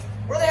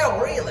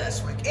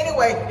last week.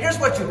 Anyway, here's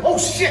what you... Oh,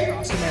 shit!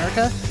 Across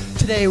America.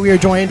 Today we are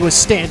joined with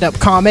stand-up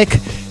comic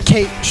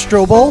Kate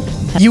Strobel.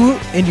 You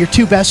and your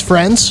two best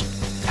friends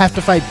have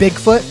to fight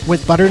Bigfoot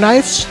with butter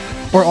knives,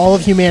 or all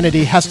of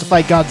humanity has to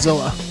fight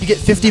Godzilla. You get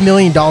 $50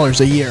 million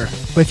a year,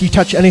 but if you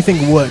touch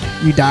anything wood,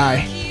 you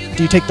die.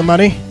 Do you take the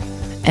money?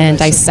 And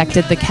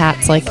dissected the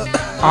cats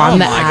on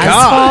the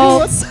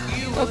asphalt.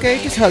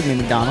 Okay, just hug me,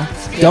 McDonald.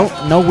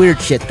 No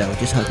weird shit though.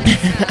 Just hug me.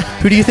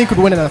 Who do you think would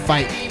win in a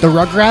fight? The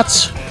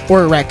Rugrats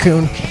or a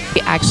raccoon? We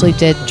actually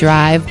did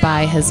drive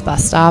by his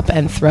bus stop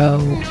and throw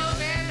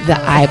the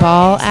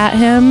eyeball at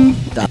him.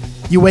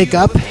 You wake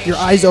up, your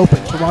eyes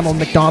open to Ronald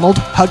McDonald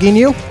hugging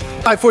you.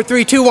 5, 4,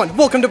 3, 2, 1.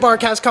 Welcome to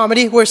Barcast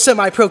Comedy, where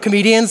semi-pro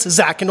comedians,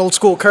 Zach and Old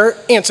School Kurt,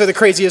 answer the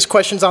craziest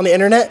questions on the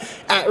internet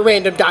at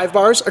random dive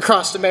bars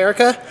across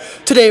America.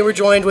 Today we're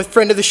joined with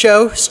friend of the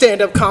show,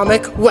 stand-up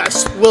comic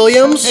Wes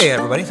Williams. Hey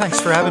everybody,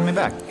 thanks for having me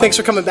back. Thanks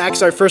for coming back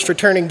as our first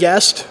returning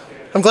guest.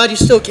 I'm glad you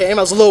still came.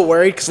 I was a little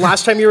worried because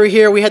last time you were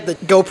here, we had the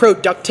GoPro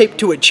duct taped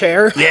to a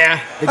chair.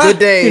 Yeah, the good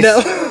days. You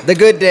know? The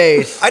good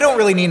days. I don't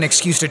really need an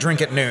excuse to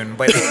drink at noon,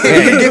 but if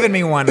you're giving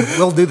me one,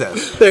 we'll do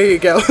this. There you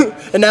go.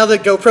 And now the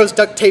GoPro's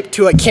duct taped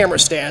to a camera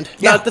stand.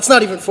 Yeah. That's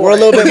not even for We're a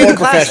little bit more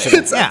Classic.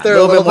 professional. It's up there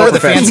a little bit We're more the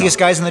professional. fanciest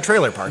guys in the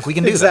trailer park. We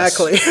can do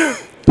Exactly.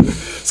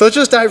 So let's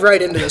just dive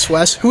right into this,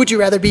 Wes. Who would you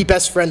rather be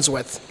best friends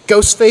with?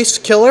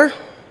 Ghostface Killer,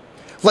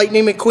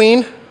 Lightning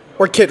McQueen,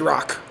 or Kid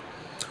Rock?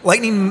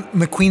 Lightning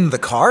McQueen the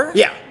car?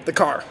 Yeah, the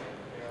car.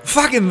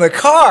 Fucking the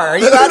car. Are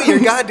you out of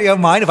your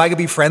goddamn mind? If I could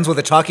be friends with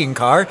a talking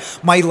car,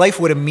 my life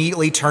would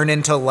immediately turn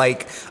into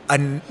like a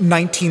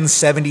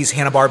 1970s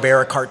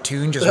Hanna-Barbera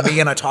cartoon, just me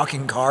in a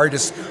talking car,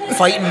 just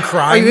fighting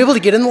crime. Are you able to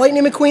get in the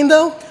Lightning McQueen,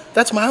 though?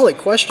 That's my only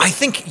question. I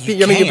think you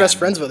I mean, can. you're best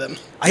friends with him.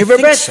 If we're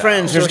think best so.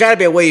 friends, there's got to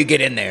be a way you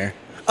get in there.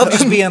 Of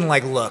just being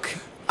like, look,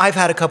 I've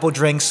had a couple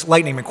drinks.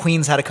 Lightning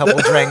McQueen's had a couple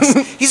drinks.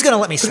 He's gonna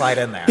let me slide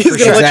in there. He's for going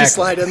to sure. let you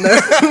Exactly. slide in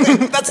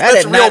there. That's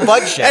did real not,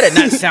 bud shit. That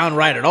did not sound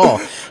right at all.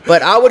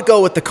 But I would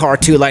go with the car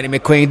too, Lightning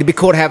McQueen. It'd be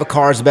cool to have a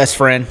car as a best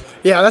friend.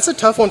 Yeah, that's a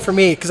tough one for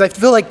me, because I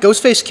feel like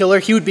Ghostface Killer,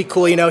 he would be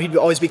cool, you know? He'd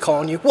always be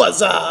calling you,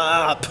 "What's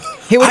up?"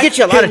 He would get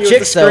you a lot of Hitting you with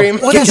chicks the though. scream.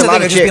 Well, Get that's you the a lot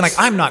thing of of just being chicks.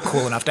 like, I'm not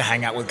cool enough to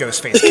hang out with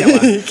Ghostface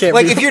Killer. can't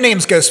Like, be- if your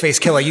name's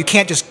Ghostface Killer, you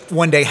can't just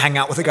one day hang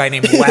out with a guy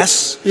named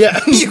Wes. Yeah.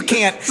 You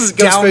can't is Ghostface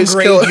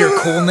downgrade Killer. your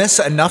coolness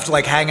enough to,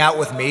 like, hang out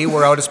with me,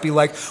 where I'll just be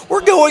like,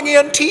 we're going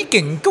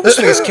antiquing.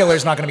 Ghostface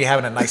Killer's not going to be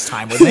having a nice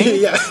time with me.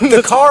 Yeah.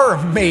 The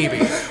car, maybe.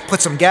 Put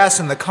some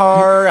gas in the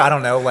car. I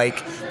don't know, like,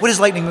 what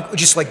is Lightning?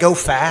 Just, like, go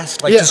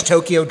fast? Like, Yeah. just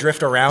Tokyo drift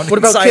around? What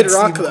about inside Kid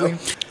Rock, Steve though?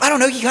 McQueen? I don't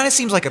know. He kind of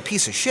seems like a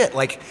piece of shit.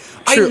 Like,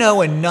 True. I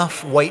know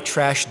enough white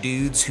trash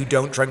dudes who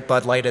don't drink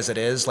Bud Light as it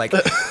is. Like,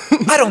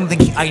 I don't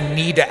think I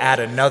need to add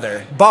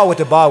another. Ba with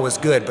the Ba was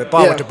good, but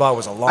Ba with the Ba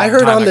was a long time I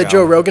heard on the ago.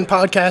 Joe Rogan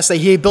podcast that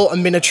he built a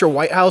miniature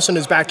White House in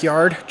his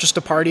backyard just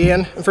to party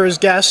in for his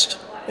guest.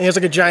 And he has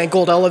like a giant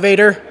gold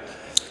elevator.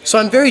 So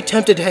I'm very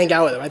tempted to hang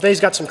out with him. I bet he's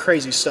got some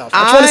crazy stuff.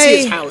 I just want to see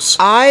his house.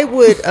 I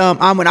would.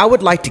 I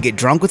would like to get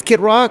drunk with Kid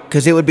Rock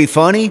because it would be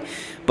funny,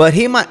 but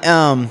he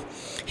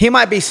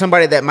might be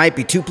somebody that might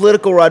be too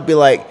political. Where I'd be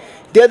like,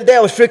 the other day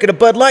I was drinking a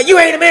Bud Light. You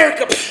hate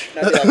America.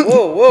 And I'd be like,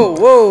 whoa.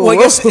 Well, I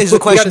guess is the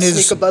question You gotta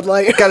is, sneak a Bud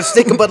Light. Got to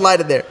stick a Bud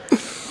Light in there.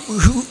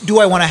 who do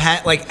I want to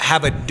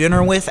have a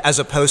dinner with as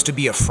opposed to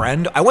be a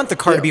friend? I want the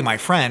car to be my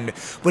friend,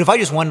 but if I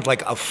just wanted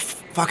like a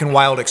fucking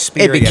wild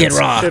experience, It'd be Kid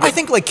Rock. I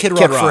think like Kid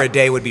Kid Rock for Rock. a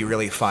day would be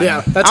really fun.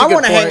 Yeah, that's a I good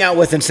want to hang point. out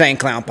with Insane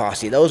Clown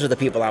Posse. Those are the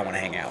people I want to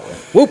hang out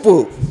with. Whoop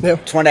whoop. Yeah.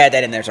 Just wanted to add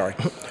that in there. Sorry.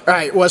 All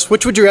right, Wes,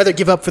 which would you rather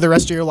give up for the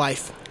rest of your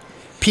life?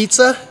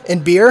 Pizza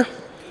and beer,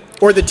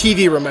 or the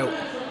TV remote?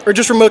 Or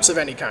just remotes of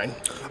any kind?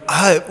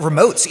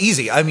 Remotes,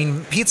 easy. I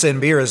mean, pizza and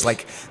beer is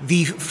like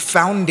the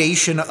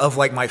foundation of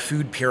like my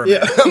food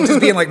pyramid. Yeah. I'm just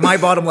being like, my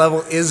bottom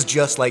level is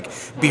just like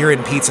beer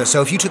and pizza.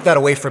 So if you took that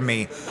away from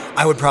me,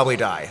 I would probably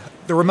die.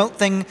 The remote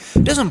thing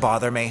doesn't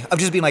bother me. Of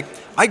just being like,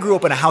 I grew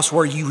up in a house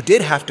where you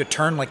did have to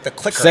turn like the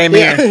clicker. Same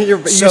here. Yeah,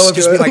 you're So used of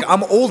just to being it. like,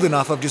 I'm old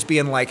enough of just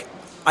being like,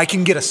 I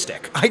can get a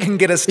stick.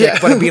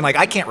 But of being like,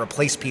 I can't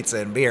replace pizza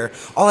and beer.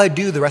 All I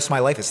do the rest of my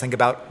life is think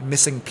about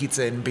missing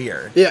pizza and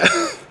beer. Yeah.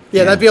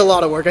 Yeah, that'd be a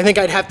lot of work. I think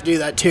I'd have to do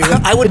that too.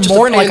 I would It's just a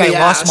mourn pain like in I the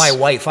lost ass. my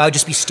wife. I would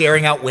just be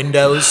staring out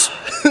windows,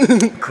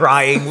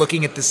 crying,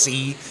 looking at the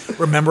sea,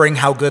 remembering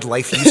how good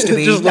life used to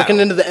be. Just looking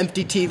No. into the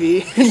empty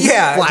TV.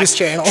 Yeah, Black just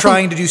channel.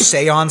 trying to do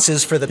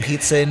seances for the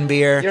pizza and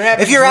beer. You're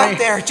having If you're out dreams.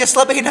 there, just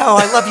let me know.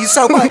 I love you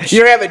so much.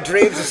 You're having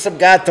dreams of some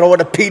guy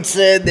throwing a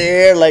pizza in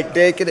there, like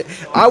taking it.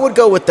 I would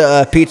go with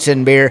the pizza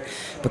and beer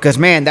because,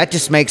 man, that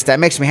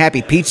makes me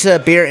happy. Pizza,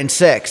 beer, and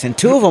sex. And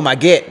two of them I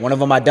get, one of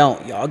them I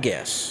don't. Y'all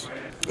guess.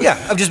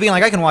 Yeah, of just being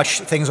like, I can watch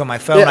things on my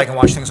phone, Yeah. I can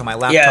watch things on my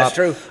laptop. Yeah, that's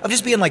true. Of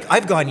just being like,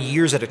 I've gone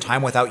years at a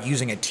time without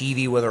using a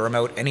TV with a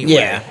remote anyway.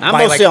 Yeah, I'm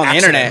by, mostly like, on the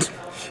accident.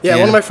 internet. Yeah,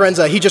 one of my friends,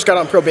 he just got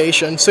on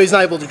probation, so he's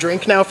not able to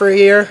drink now for a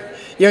year.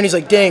 Yeah, and he's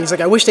like, dang. He's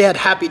like, I wish they had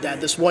Happy Dad,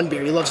 this one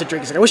beer. He loves to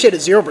drink. He's like, I wish they had a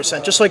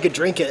 0% just so I could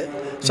drink it.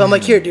 So I'm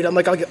like, here, dude. I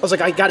was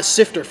like, I got a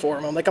sifter for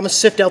him. I'm like, I'm going to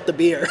sift out the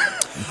beer.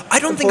 I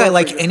don't think I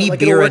like any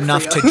beer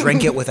enough to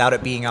drink it without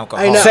it being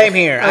alcoholic. I know. Same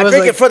here. I was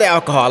drink like- it for the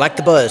alcohol. I like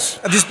the buzz.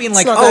 I'm just being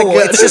like, not that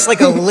good. it's just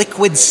like a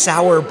liquid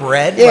sour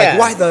bread. Yeah.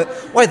 Like,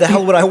 why the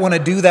hell would I want to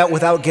do that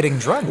without getting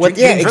drunk? Well, yeah,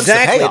 Getting drunk's the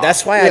exactly. payoff.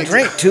 That's why I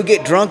drink, to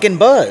get drunk and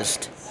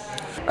buzzed.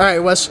 All right,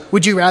 Wes.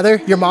 Would you rather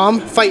your mom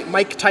fight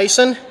Mike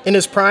Tyson in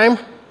his prime,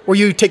 or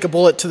you take a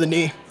bullet to the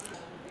knee?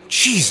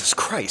 Jesus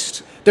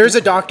Christ. There's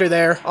a doctor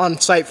there on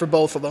site for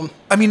both of them.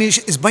 I mean,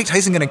 is Mike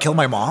Tyson going to kill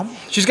my mom?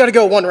 She's got to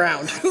go one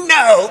round.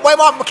 No, my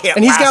mom can't.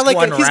 And he's got last like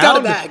one he's got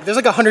a round. bag. There's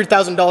like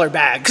 $100,000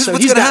 bag. Because So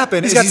what's he's going to got-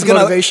 happen He's is got he's some gonna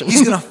motivation.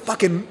 he's gonna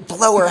fucking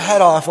blow her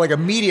head off like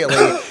immediately,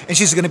 and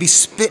she's gonna be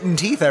spitting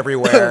teeth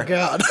everywhere. Oh,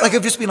 God. Like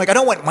I've just been like, I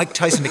don't want Mike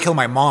Tyson to kill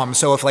my mom,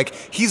 so if like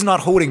he's not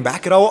holding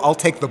back at all, I'll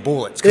take the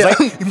bullets. Because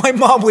my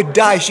mom would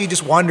die, she'd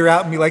just wander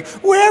out and be like,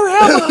 where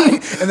am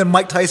I? And then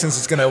Mike Tyson's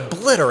just gonna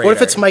obliterate What if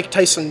her. it's Mike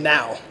Tyson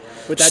now?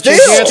 Would that Still?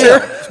 change the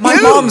answer? My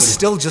mom's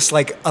still just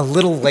like a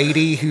little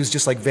lady who's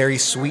just like very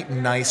sweet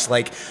and nice.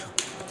 Like,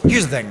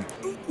 here's the thing.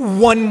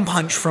 One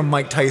punch from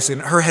Mike Tyson,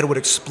 her head would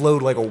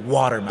explode like a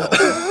watermelon.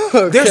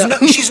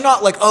 She's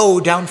not like,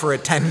 down for a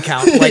 10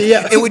 count. Like,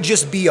 Yeah. it would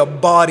just be a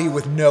body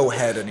with no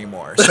head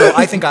anymore. So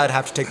I think I'd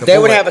have to take the They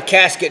bullet. would have a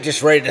casket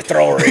just ready to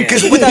throw her in.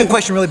 Because what that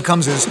question really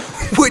becomes is,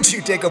 would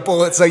you take a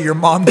bullet so your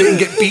mom didn't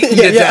get beaten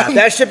to death?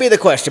 That should be the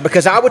question,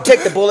 because I would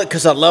take the bullet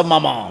because I love my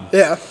mom.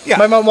 Yeah. Yeah.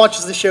 My mom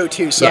watches the show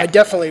too, so Yeah. I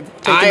definitely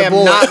take I the am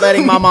bullet. not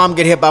letting my mom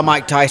get hit by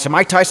Mike Tyson.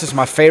 Mike Tyson's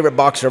my favorite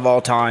boxer of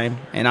all time,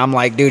 and I'm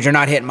like, dude, you're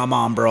not hitting my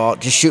mom, bro.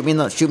 Just shoot me in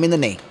the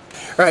knee.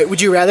 All right, would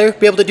you rather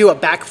be able to do a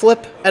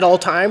backflip at all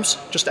times,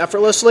 just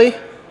effortlessly,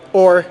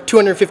 or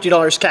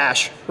 $250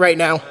 cash right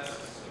now?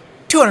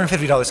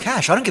 $250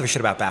 cash. I don't give a shit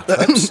about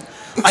backflips.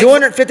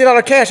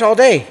 $250 cash all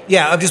day.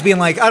 Yeah, I'm just being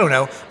like, I don't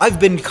know. I've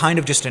been kind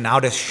of just an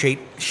out of shape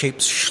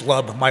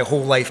schlub my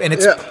whole life, and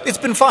it's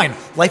been fine.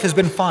 Life has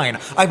been fine.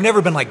 I've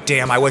never been like,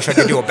 damn, I wish I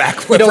could do a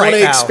backflip You don't right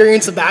want to now.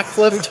 experience a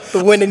backflip,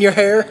 the wind in your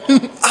hair?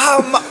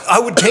 I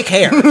would take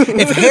hair.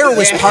 If hair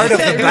was part of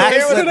the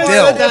backflip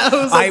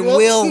deal, was like, I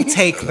will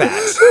take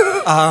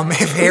that.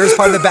 If hair is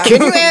part of the backflip,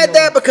 Can you add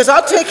that? Because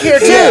I'll take care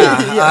too.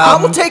 I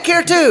will take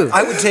care too.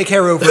 I would take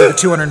hair over the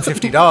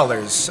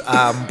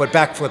 $250. But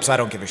backflips, I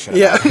don't give a shit.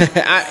 Yeah.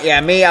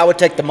 I would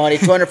take the money.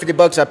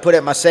 $250. I put it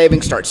in my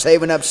savings, start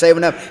saving up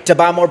to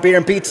buy more beer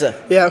and pizza.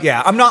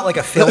 Yeah, I'm not like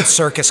a failed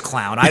circus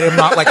clown. I am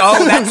not like,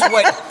 that's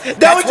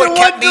what was your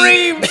kept one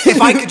me. dream.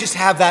 If I could just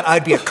have that,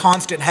 I'd be a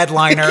constant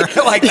headliner.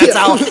 Like that's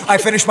how I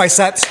finish my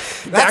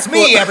sets. That's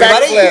me,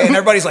 everybody. Backflip. And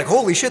everybody's like,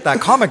 holy shit, that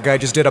comic guy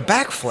just did a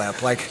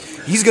backflip. Like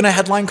he's gonna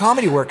headline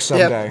Comedy Works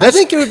someday. I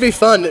think it would be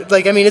fun.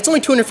 Like, I mean, it's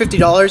only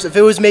 $250. If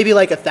it was maybe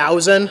like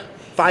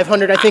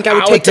 $1,500, I think I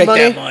would take the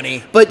money. that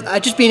money.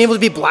 But just being able to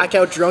be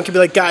blackout drunk and be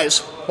like, guys,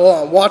 hold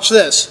on, watch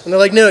this. And they're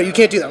like, no, you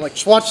can't do that. I'm like,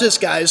 just watch this,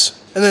 guys.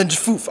 And then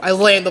just poof, I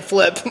land the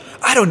flip.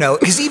 I don't know,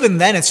 because even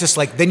then it's just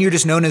like, then you're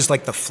just known as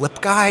like the flip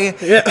guy.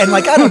 Yeah. And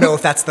like, I don't know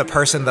if that's the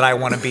person that I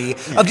want to be.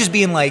 Of just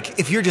being like,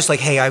 if you're just like,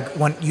 hey, I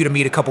want you to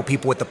meet a couple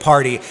people at the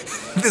party.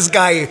 This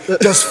guy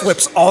does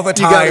flips all the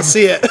time. gotta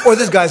see it. Or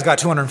this guy's got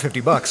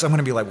 $250. I'm going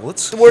to be like, well,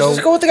 let's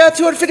Go with the guy at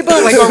 $250.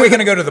 like, are we going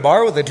to go to the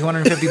bar with the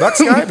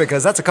 $250 guy?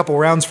 Because that's a couple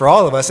rounds for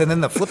all of us. And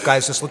then the flip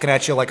guy's just looking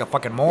at you like a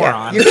fucking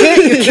moron. You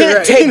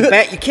can't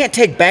Right.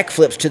 take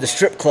backflips to the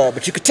strip club,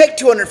 but you could take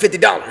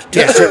 $250 to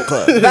the strip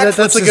club. Backflips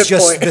That's a is good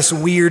just point. this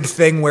weird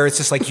thing where it's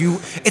just like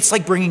it's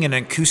like bringing an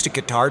acoustic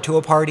guitar to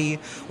a party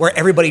where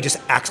everybody just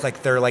acts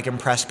like they're like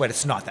impressed, but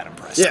it's not that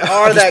impressive. Yeah.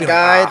 Or I'd just that be like,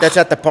 guy that's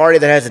at the party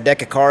that has a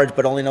deck of cards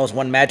but only knows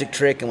one magic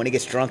trick, and when he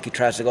gets drunk, he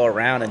tries to go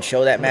around and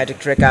show that magic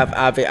trick.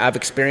 I've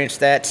experienced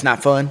that. It's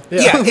not fun.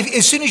 Yeah,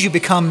 as soon as you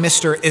become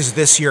Mr. Is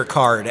This Your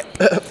Card,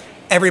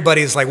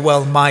 everybody's like,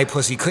 well, my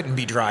pussy couldn't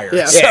be drier.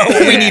 Yeah. So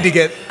we need to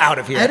get out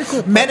of I had here.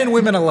 a cool- Men and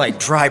women alike,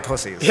 dry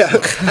pussies. Yeah.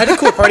 I had a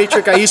cool party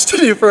trick I used to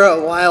do for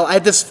a while. I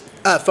had this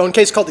phone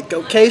case called the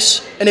goat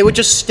case, and it would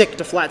just stick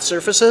to flat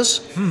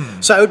surfaces.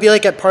 So I would be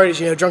like at parties,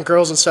 drunk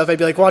girls and stuff. I'd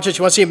be like, watch it,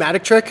 you want to see a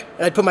magic trick?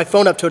 And I'd put my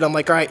phone up to it. I'm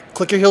like, all right,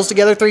 click your heels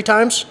together 3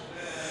 times.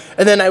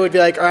 And then I would be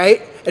like, all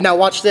right, and now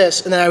watch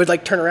this. And then I would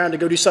like turn around to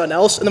go do something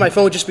else, and then my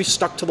phone would just be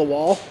stuck to the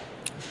wall.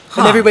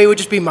 And everybody would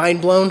just be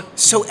mind blown.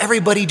 So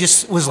everybody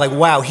just was like,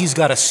 wow, he's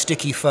got a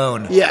sticky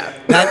phone. Yeah.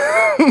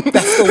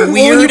 That's the when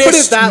you put it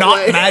weirdest that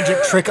not way.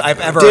 magic trick I've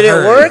ever Did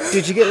heard. it work?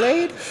 Did you get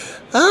laid?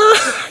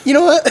 You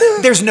know what?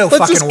 There's no Let's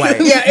fucking just way.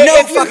 get- Yeah, no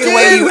if you fucking did-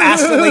 way you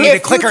asked the lady to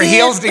if click you her did-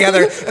 heels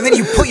together and then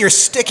you put your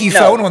sticky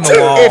phone on the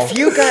wall. If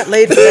you got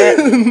laid for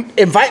that,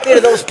 invite me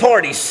to those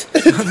parties.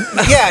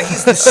 Yeah,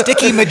 he's the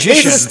sticky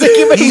magician. He's the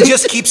sticky magician. He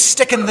just keeps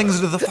sticking things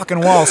to the fucking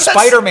wall.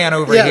 Spider-Man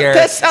over Yeah, here.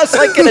 That sounds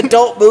like an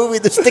adult movie,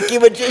 The Sticky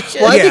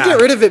Magician. Well, I did Yeah.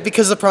 get rid of it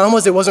because the problem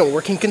was it wasn't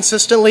working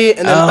consistently,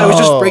 and then I was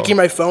just Oh. breaking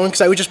my phone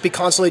because I would just be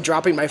constantly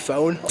dropping my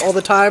phone all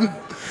the time.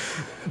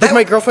 Like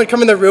my girlfriend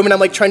come in the room and I'm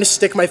like trying to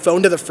stick my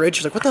phone to the fridge.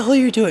 She's like, "What the hell are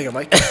you doing?" I'm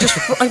like,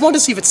 I want to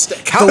see if it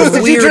sticks. How much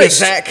did you drink, weirdest-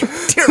 Zach?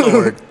 Dear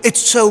Lord. It's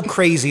so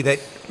crazy that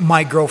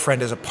my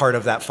girlfriend is a part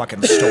of that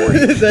fucking story.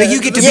 That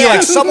you get to be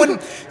like someone,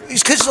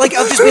 because like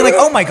I'll just be like,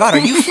 oh my god, are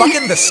you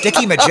fucking the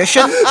sticky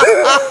magician?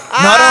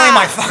 Not only am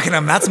I fucking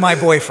him, that's my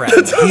boyfriend.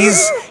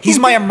 He's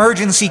my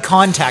emergency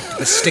contact,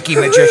 the sticky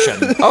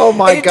magician. Oh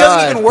my and it god.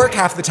 doesn't even work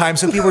half the time,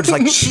 so people are just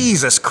like,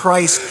 Jesus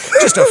Christ,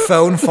 just a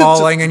phone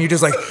falling, and you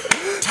just like,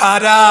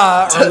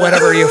 ta-da, or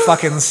whatever you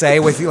fucking say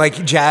with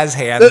like jazz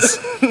hands.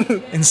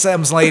 And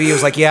some lady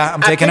was like, yeah,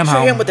 I'm taking him I picture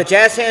home. him with the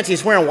jazz hands.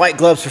 He's wearing white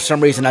gloves for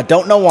some reason. I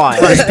don't know why.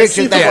 I just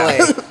picture that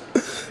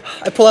way.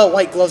 I pull out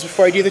white gloves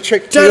before I do the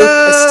trick too.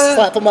 Ta-da! I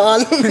slap them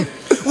on.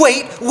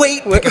 Wait,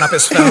 picking up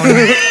his phone.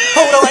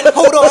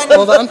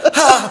 Hold on.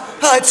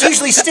 It's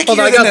usually stickier Hold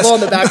on, I than got this. blow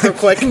in the back real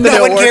quick.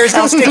 No one cares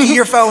how sticky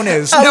your phone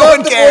is. I No love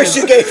one the cares. voice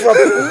you gave from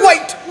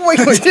white. Wait.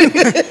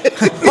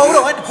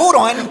 Hold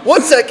on.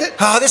 1 second.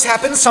 This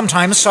happens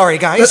sometimes. Sorry,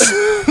 guys.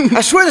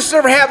 I swear this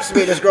never happens to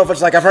me. This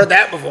girlfriend's like, I've heard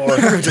that before.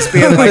 Just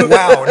being like,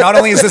 wow, not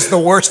only is this the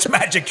worst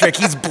magic trick,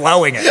 he's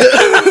blowing it.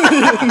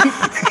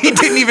 He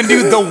didn't even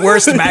do the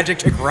worst magic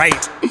trick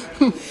right.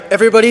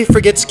 Everybody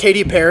forgets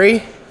Katy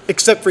Perry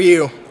except for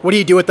you. What do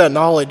you do with that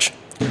knowledge?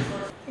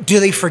 Do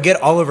they forget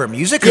all of her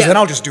music? Because then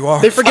I'll just do all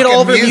her They forget fucking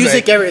all of her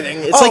music, everything.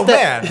 It's Oh, like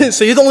that. man.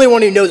 So you're the only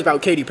one who knows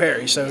about Katy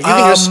Perry. So you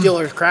can just steal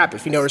her crap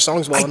if you know her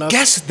songs well I enough.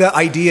 guess the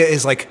idea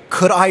is like,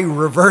 could I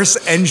reverse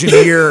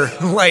engineer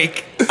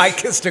like I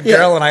kissed a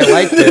girl and I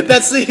liked it?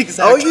 That's the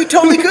exact. Oh, you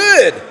totally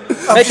could.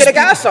 Make it a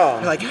guy song.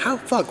 You're like,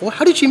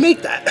 how did you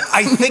make that?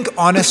 I think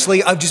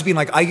honestly, I've just been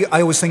like,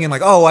 I was thinking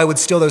like, oh, I would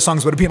steal those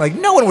songs, but it'd be like,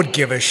 no one would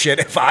give a shit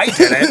if I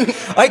did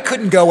it. I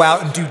couldn't go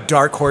out and do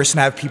Dark Horse and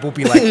have people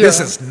be like, this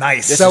is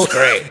nice. This so is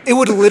great. It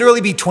would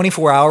literally be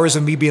 24 hours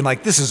of me being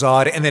like, this is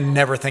odd, and then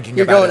never thinking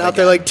You're about it. going out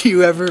there again. like, do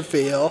you ever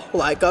feel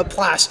like a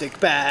plastic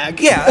bag?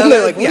 Yeah, And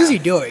they're like, what yeah. is he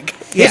doing?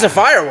 He's a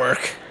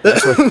firework.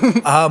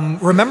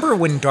 Remember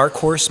when Dark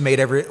Horse made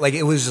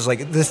it was just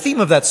like, the theme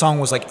of that song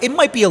was like, it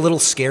might be a little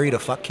scary to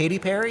fuck Katy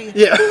Perry.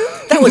 Yeah.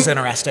 That was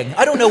interesting.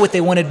 I don't know what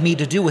they wanted me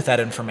to do with that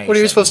information. What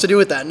are you supposed to do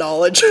with that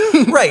knowledge?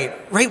 Right.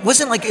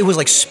 Wasn't like it was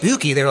like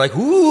spooky. They were like,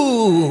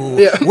 "Ooh,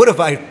 Yeah. what if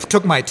I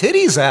took my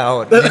titties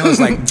out?" And it was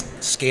like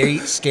scary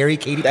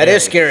Katy Perry. That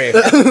is scary.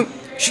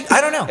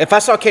 I don't know. If I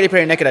saw Katy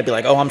Perry naked, I'd be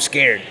like, oh, I'm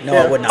scared. No,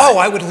 I would not. Oh,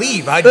 I would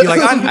leave. I'd be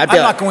like, I'm I'd be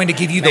not like, going to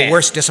give you the man.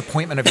 worst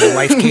disappointment of your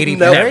life, Katy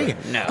No. Perry.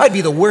 No. I'd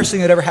be the worst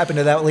thing that ever happened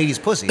to that lady's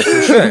pussy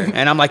for sure.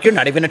 And I'm like, you're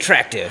not even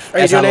attractive. Are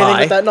you As I doing anything lie.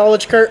 with that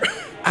knowledge, Kurt?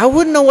 I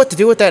wouldn't know what to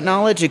do with that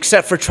knowledge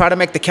except for try to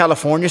make the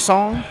California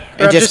song. Or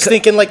And I'm just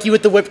thinking like you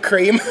with the whipped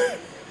cream.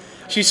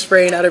 She's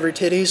spraying out of her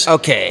titties.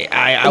 okay,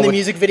 I In the would.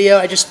 music video,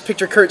 I just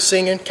picture Kurt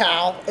singing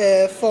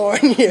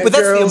California But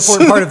that's girls. the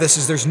important part of this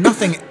is there's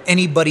nothing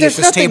anybody There's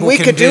at this nothing table we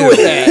can could do with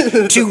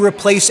that. to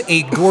replace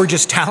a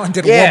gorgeous,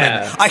 talented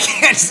Yeah. woman. I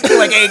can't just be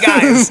like, hey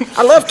guys,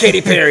 I love Katy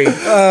Perry.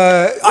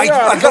 I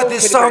got cool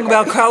this Katy song Perry.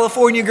 about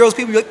California girls.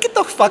 People be like, get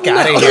the fuck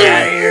out of get here.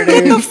 outta here,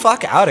 Get the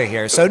fuck out of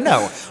here. So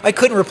no, I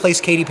couldn't replace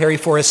Katy Perry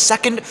for a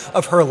second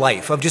of her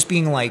life of just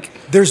being like,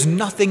 there's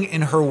nothing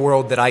in her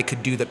world that I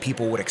could do that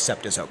people would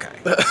accept as okay.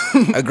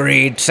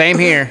 Agreed. Same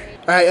here.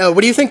 All right,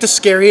 what do you think the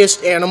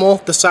scariest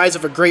animal the size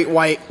of a great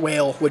white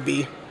whale would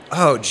be?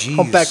 Oh, geez.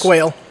 Humpback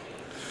whale.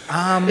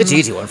 It's an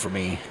easy one for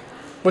me.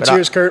 What's But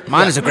yours, Kurt?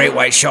 Mine is a great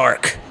white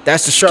shark.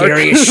 That's the Shark.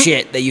 scariest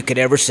shit that you could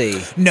ever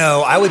see.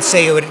 No, I would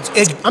say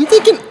I'm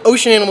thinking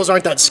ocean animals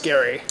aren't that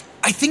scary.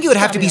 I think it would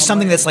have to be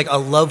something that's like a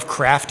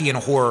Lovecraftian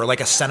horror,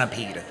 like a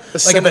centipede.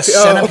 Like if a centipede-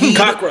 oh. centipede.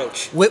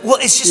 Cockroach. Well,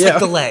 it's just Yeah. like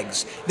the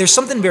legs. There's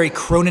something very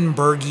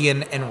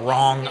Cronenbergian and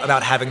wrong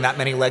about having that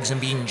many legs and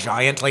being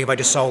giant. Like if I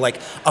just saw like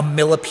a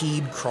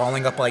millipede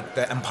crawling up like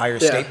the Empire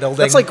State Building.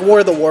 That's like War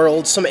of the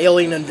Worlds, some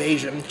alien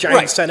invasion,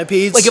 giant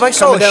centipedes. Like if I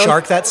saw a coming down.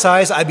 shark that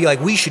size, I'd be like,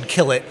 we should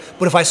kill it.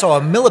 But if I saw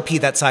a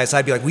millipede that size,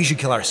 I'd be like, we should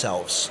kill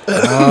ourselves. Like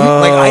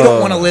I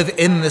don't want to live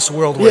in this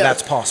world where Yeah.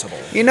 that's possible.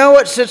 You know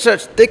what? Since I'm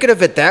thinking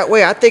of it that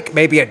way, I think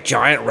maybe a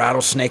giant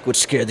rattlesnake would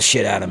scare the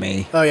shit out of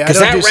me. Oh, yeah, I Because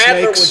don't that do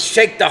rattler snakes. would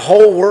shake the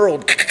whole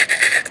world.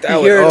 That You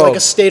would- hear oh. like a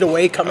state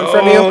away coming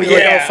from you. Oh, You're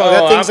like, yeah. oh, fuck,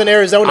 that thing's in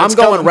Arizona. I'm it's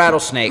going coming.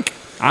 rattlesnake.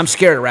 I'm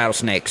scared of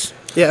rattlesnakes.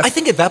 Yeah. I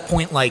think at that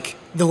point, like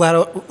the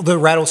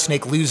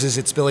rattlesnake loses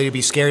its ability to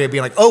be scary of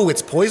being like, oh,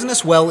 it's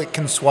poisonous. Well, it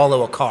can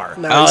swallow a car.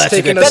 Now Oh, he's that's a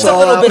taking good us That's a all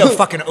little out. bit of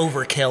fucking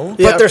overkill.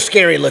 Yeah. But they're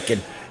scary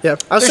looking. Yeah,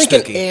 I was They're thinking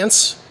spooky.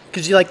 ants,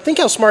 because you like think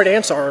how smart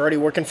ants are already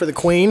working for the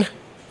queen.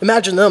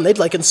 Imagine them; they'd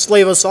like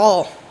enslave us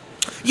all.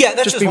 Yeah,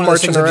 that's Just just be one of those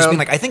marching things. I've just around. been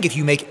like, I think if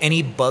you make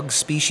any bug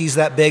species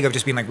that big, I've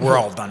just been like, we're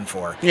all done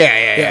for.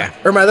 Yeah.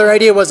 Or my other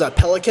idea was a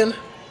pelican,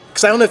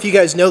 because I don't know if you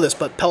guys know this,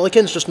 but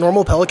pelicans, just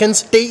normal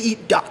pelicans, they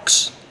eat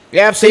ducks.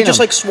 Yeah, I've They seen just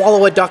them. like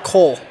swallow a duck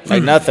whole.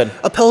 Like nothing.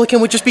 A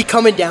pelican would just be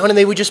coming down, and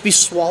they would just be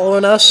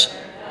swallowing us,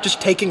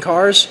 just taking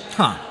cars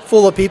Huh.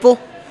 full of people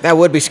That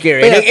would be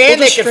scary. Yeah, and they'll they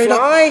just can straight up-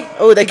 fly.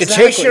 Oh, they could chase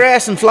Exactly. your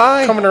ass and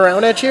fly. coming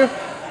around at you.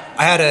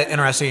 I had an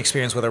interesting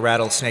experience with a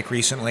rattlesnake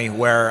recently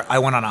where I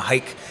went on a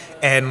hike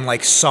and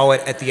like saw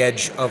it at the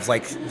edge of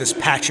like this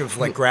patch of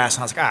like grass,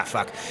 and I was like,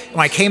 fuck. When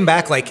I came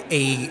back, like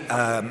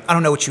I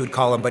don't know what you would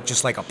call him, but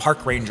just like a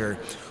park ranger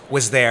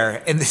was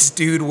there, and this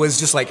dude was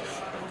just like,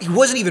 he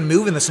wasn't even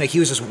moving the snake. He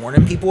was just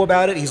warning people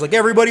about it. He's like,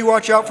 everybody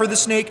watch out for the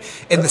snake.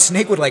 And the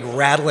snake would like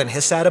rattle and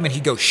hiss at him, and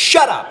he'd go,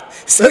 shut up.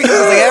 So he was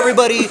like,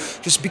 everybody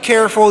just be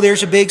careful.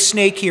 There's a big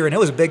snake here. And it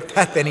was a big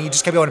pet, and he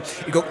just kept going,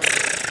 he'd go,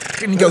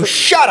 and he'd go,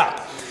 shut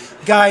up.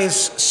 Guys,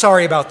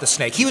 sorry about the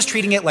snake. He was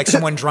treating it like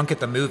someone drunk at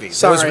the movies.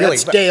 Sorry, it was really,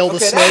 that's Dale the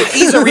snake.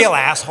 He's a real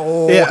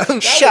asshole. Yeah.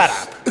 Shut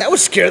up. That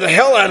would scare the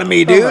hell out of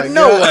me, dude. Oh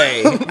No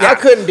way. I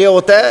couldn't deal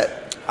with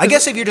that. I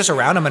guess if you're just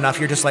around him enough,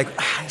 you're just like,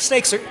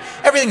 snakes are,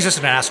 everything's just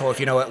an asshole if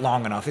you know it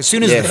long enough. As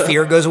soon as the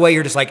fear goes away,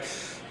 you're just like,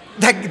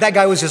 that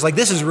guy was just like,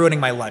 this is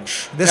ruining my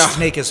lunch. This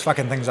snake is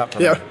fucking things up for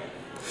me.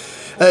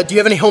 Do you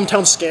have any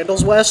hometown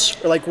scandals,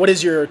 Wes? Or like, what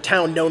is your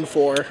town known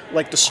for?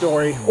 Like the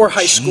story or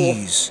high school?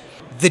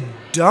 The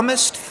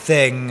dumbest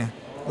thing,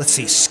 let's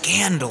see,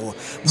 scandal.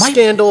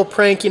 Scandal,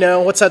 prank,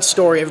 what's that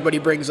story everybody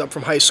brings up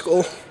from high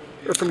school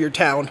or from your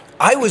town?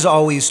 I was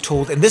always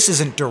told, and this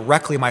isn't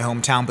directly my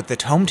hometown, but the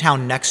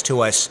hometown next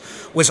to us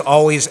was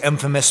always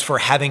infamous for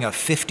having a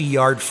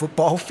 50-yard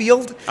football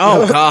field.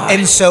 Oh, God.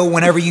 And so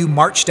whenever you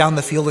marched down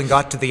the field and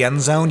got to the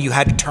end zone, you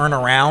had to turn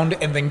around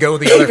and then go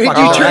the other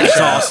fucking direction.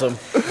 That's awesome.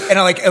 And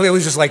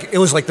it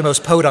was like the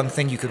most podunk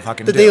thing you could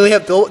fucking do.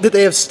 Did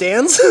they have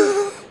stands?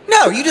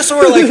 No, you just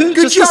were like, good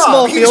just job. a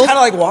small You just field? kind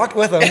of like walked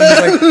with them.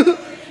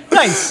 Like,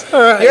 nice. All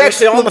right. You're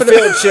actually on the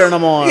field cheering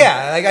them on.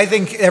 Yeah, like I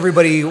think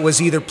everybody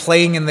was either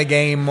playing in the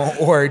game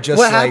or just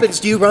What happens?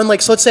 Do you run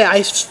so let's say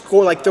I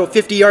score throw a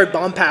 50-yard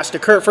bomb pass to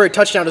Kurt for a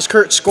touchdown. Does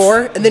Kurt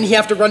score? And then you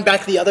have to run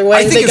back the other way?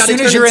 I think as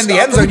soon as you're in the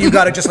end zone, you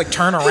got to just like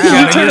turn around.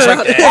 And you're just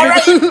like, all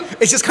right.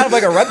 It's just kind of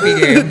like a rugby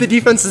game. The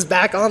defense is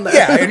back on there.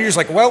 Yeah, and you're just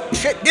like, well,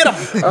 shit, get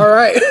him. All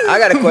right. I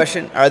got a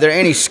question. Are there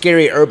any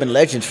scary urban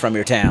legends from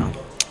your town?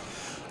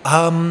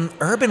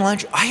 Urban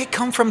legend. I had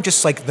come from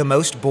just like the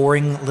most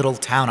boring little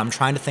town. I'm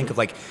trying to think of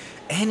like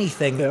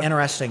anything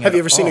interesting. Have you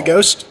ever seen a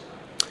ghost?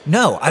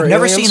 No, I've Or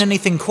never aliens? seen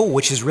anything cool,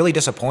 which is really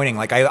disappointing.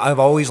 Like I've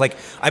always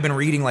I've been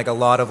reading like a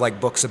lot of like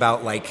books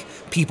about like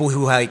people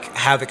who like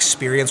have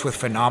experience with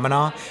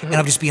phenomena, and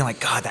I'm just being like,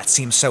 God, that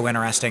seems so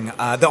interesting.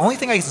 The only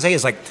thing I can say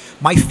is like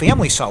my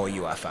family saw a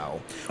UFO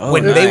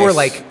when they were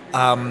like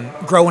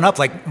growing up.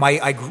 Like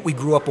we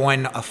grew up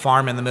on a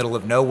farm in the middle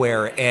of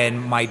nowhere,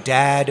 and my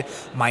dad,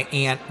 my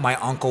aunt, my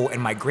uncle,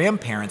 and my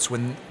grandparents,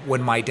 when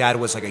my dad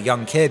was like a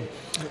young kid,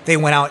 they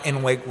went out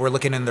and like were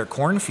looking in their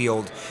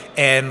cornfield,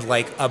 and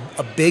like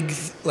a big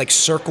like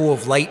circle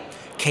of light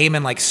came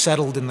and like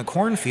settled in the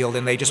cornfield,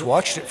 and they just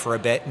watched it for a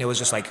bit, and it was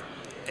just like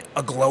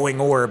a glowing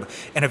orb,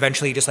 and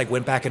eventually just like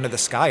went back into the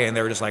sky, and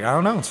they were just like, I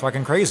don't know, it's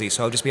fucking crazy.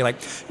 So just be like,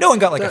 no one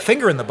got like a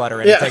finger in the butt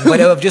or anything, but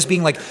of just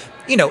being like,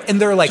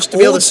 and they're like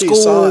old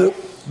school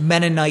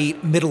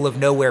Mennonite, middle of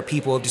nowhere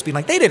people have just been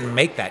like, they didn't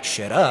make that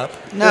shit up.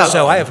 No.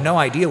 So I have no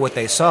idea what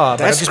they saw.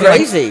 But That's I've just been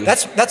crazy.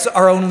 like, that's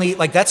our only,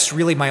 like, that's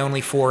really my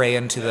only foray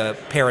into the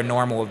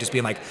paranormal of just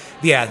being like,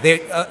 yeah,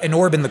 an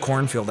orb in the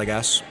cornfield, I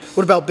guess.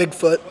 What about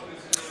Bigfoot?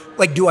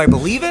 Like, do I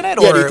believe in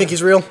it? Yeah, or do you think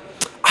he's real?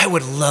 I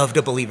would love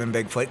to believe in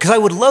Bigfoot, because I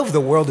would love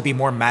the world to be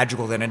more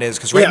magical than it is,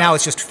 because right now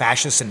it's just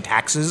fascists and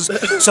taxes.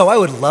 So I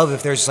would love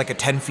if there's like a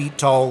 10 feet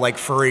tall like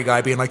furry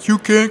guy being like, you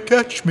can't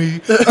catch me.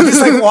 I'm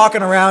just like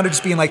walking around and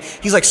just being like,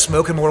 he's like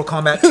smoking Mortal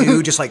Kombat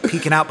 2, just like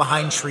peeking out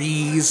behind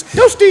trees.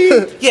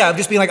 Toasty! Yeah, I'm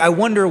just being like, I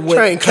wonder what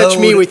Try and catch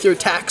me with your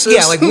taxes.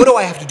 Yeah, like what do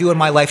I have to do in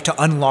my life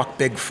to unlock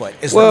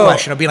Bigfoot is the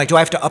question. Of being like, do I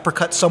have to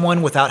uppercut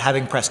someone without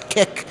having pressed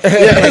kick?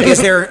 Like,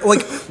 is there,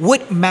 like,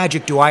 what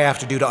magic do I have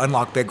to do to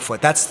unlock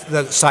Bigfoot? That's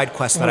the side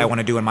quest that I want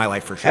to do in my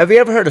life for sure. Have you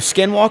ever heard of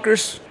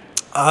skinwalkers?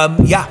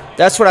 Yeah.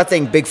 That's what I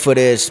think Bigfoot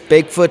is.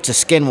 Bigfoot's a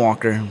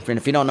skinwalker. And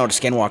if you don't know what a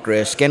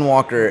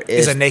skinwalker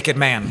is a naked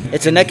man.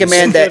 It's a naked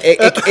man that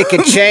it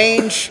can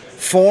change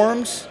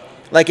forms.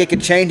 Like it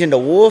could change into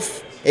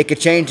wolf. It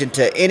could change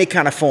into any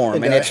kind of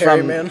form. And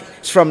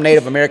it's from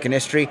Native American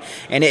history.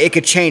 And it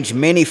could change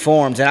many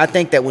forms. And I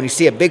think that when you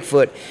see a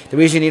Bigfoot, the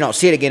reason you don't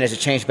see it again is it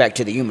changed back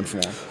to the human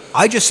form.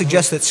 I just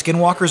suggest that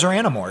skinwalkers are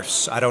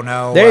animorphs. I don't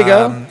know. There you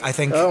go. I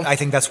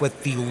think that's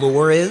what the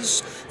lore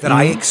is that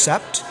I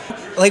accept.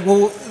 Like,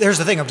 well, there's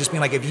the thing of just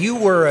being like, if you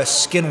were a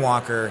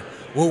skinwalker,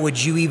 what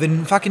would you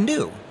even fucking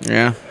do?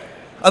 Yeah.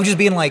 Of just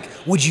being like,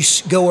 would you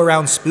go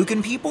around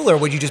spooking people, or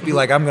would you just be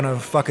like, I'm gonna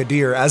fuck a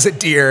deer as a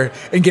deer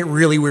and get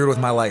really weird with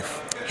my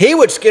life? He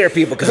would scare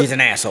people because he's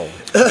an asshole.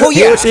 Well,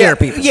 He would scare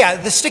people. Yeah,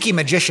 the sticky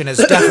magician is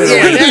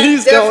definitely.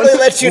 He's definitely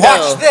let you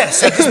know. Watch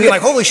this. And just be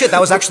like, holy shit, that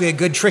was actually a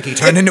good trick. He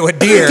turned into a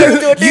deer.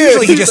 Into a deer.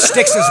 Usually he just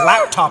sticks his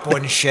laptop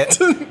on shit.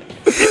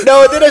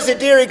 No, then as a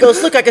deer, he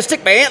goes, look, I can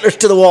stick my antlers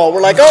to the wall.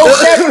 We're like,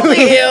 oh,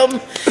 definitely him.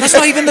 That's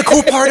not even the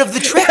cool part of the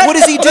trick. What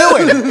is he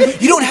doing?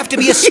 You don't have to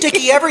be a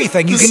sticky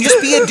everything. You can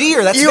just be a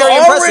deer. That's very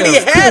impressive. You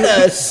already had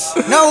us.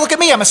 No, look at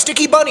me. I'm a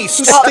sticky bunny.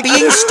 Stop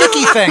being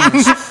sticky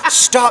things.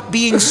 Stop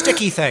being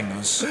sticky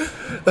things.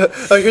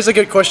 Here's a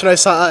good question I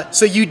saw.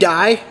 So you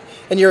die,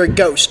 and you're a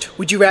ghost,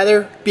 would you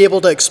rather be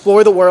able to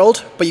explore the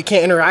world, but you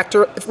can't interact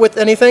with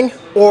anything,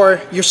 or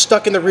you're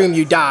stuck in the room,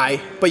 you die,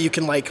 but you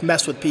can like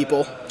mess with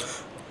people?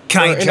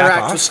 Can I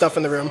interact with stuff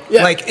in the room?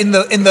 Yeah. Like in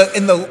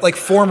the like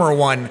former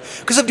one,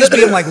 because I'm just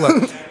being like,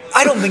 look,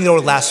 I don't think it'll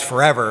last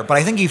forever, but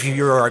I think if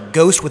you're a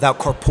ghost without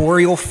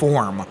corporeal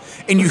form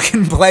and you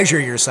can pleasure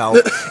yourself,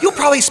 you'll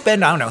probably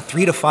spend, I don't know,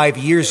 3 to 5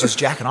 years just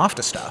jacking off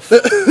to stuff,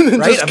 right?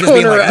 I'm just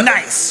being like,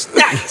 nice.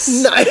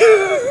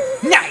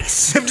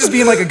 I'm just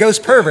being like a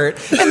ghost pervert,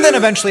 and then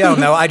eventually, I don't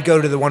know, I'd go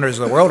to the wonders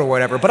of the world or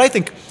whatever. But I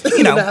think,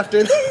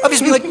 I'll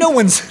just be like, no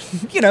one's,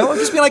 I'll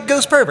just be like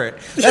ghost pervert.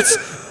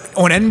 That's.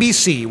 On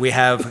NBC, we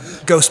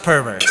have Ghost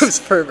Perverts.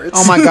 Ghost Perverts.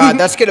 Oh my God,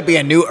 that's going to be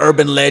a new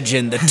urban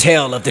legend, the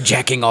tale of the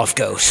jacking off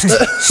ghost.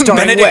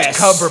 Starring Benedict Wes.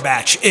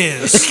 Cumberbatch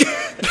is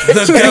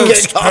the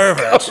Ghost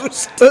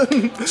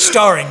Pervert,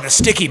 starring the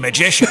Sticky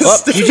Magician.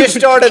 Well, you just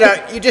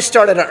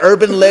started an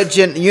urban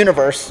legend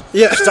universe.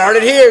 Yeah.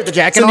 Started here, the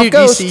jacking It's a off new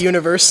ghost. DC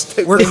universe.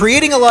 We're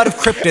creating a lot of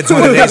cryptids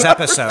on today's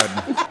episode.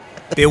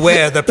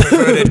 Beware the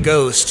perverted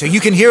ghost.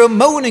 You can hear him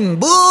moaning,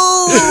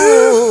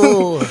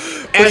 boo!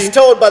 As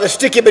told by the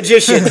Sticky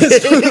Magician.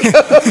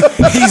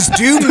 He's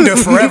doomed to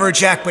forever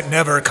jack but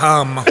never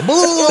come.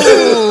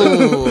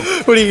 Boo!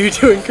 What are you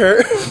doing,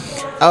 Kurt?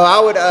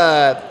 I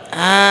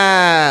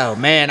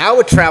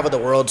would travel the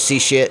world, see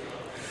shit.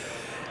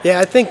 Yeah,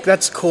 I think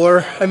that's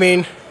cooler. I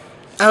mean,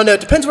 I don't know.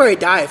 It depends where I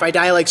die. If I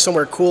die like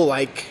somewhere cool,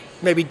 like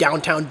maybe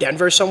downtown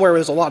Denver, somewhere where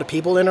there's a lot of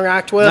people to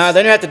interact with. Nah,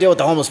 then you have to deal with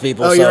the homeless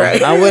people. Oh, so you're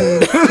right. I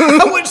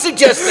wouldn't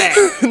suggest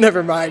that.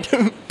 Never mind.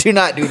 Do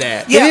not do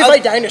that. Maybe if I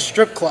die in a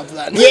strip club,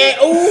 then.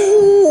 Yeah.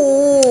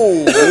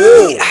 Ooh.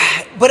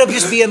 But I'm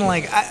just being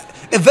like,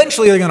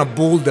 eventually they're gonna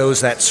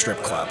bulldoze that strip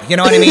club. You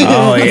know what I mean?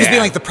 Oh, I'm just yeah.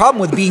 being like, the problem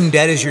with being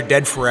dead is you're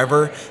dead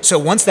forever. So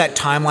once that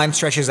timeline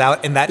stretches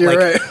out and that You're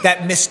right.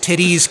 that Miss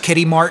Titty's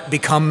Kitty Mart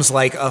becomes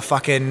like a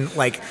fucking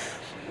like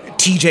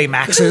TJ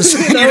Maxx's,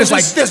 you're just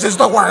like, this is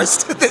the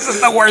worst. This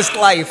is the worst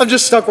life. I'm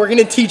just stuck working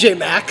at TJ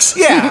Maxx.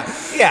 Yeah.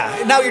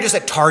 Now you're just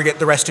at Target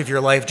the rest of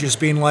your life, just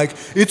being like,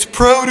 it's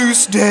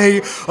produce day.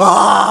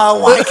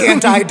 Why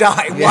can't I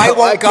die? Why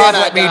won't God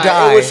let me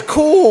die? It was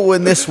cool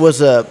when this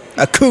was a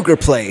cougar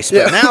place,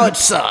 but now it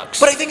sucks.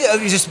 But I think of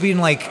just being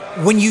like,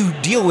 when you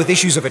deal with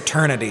issues of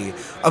eternity,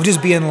 of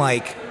just being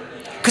like,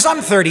 because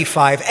I'm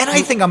 35, and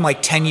I think I'm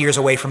like 10 years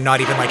away from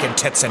not even like in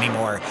tits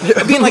anymore.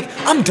 Being like,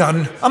 I'm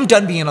done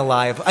being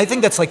alive. I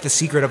think that's like the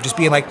secret of just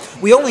being like,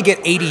 we only get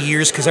 80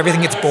 years because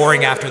everything gets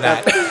boring after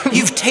that.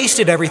 You've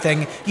tasted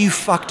everything, you've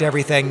fucked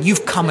everything,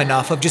 you've come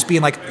enough of just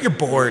being like, you're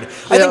bored.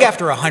 I think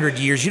after 100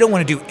 years, you don't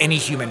want to do any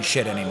human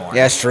shit anymore.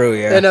 Yeah, that's true,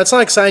 yeah. And it's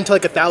not exciting until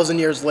like 1,000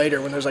 years later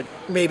when there's like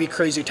maybe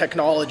crazy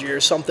technology or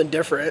something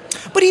different.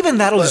 But even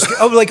that'll just,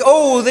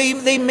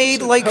 they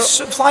made like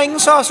flying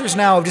saucers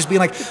now, of just being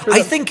like,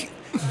 I think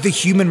the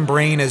human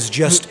brain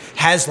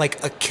has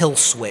like a kill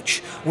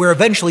switch where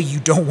eventually you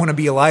don't want to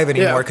be alive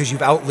anymore because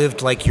you've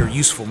outlived like your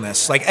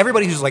usefulness. Like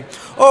everybody's just like,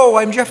 oh,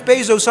 I'm Jeff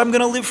Bezos, I'm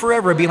gonna live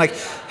forever. Being like,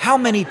 how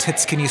many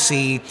tits can you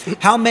see?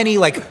 How many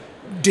like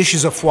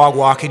dishes of foie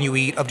gras can you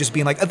eat? Of just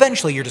being like,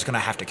 eventually you're just gonna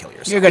have to kill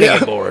yourself. You're gonna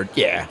get bored.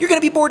 Yeah. You're gonna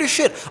be bored as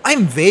shit.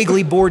 I'm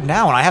vaguely bored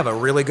now, and I have a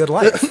really good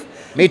life.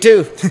 Me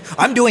too.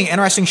 I'm doing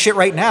interesting shit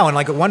right now, and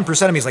like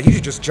 1% of me is like, you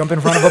should just jump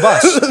in front of a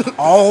bus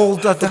all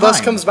the time. The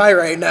bus comes by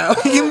right now.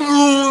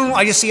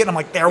 I just see it and I'm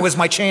like, there was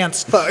my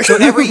chance. So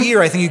every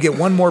year I think you get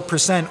 1% more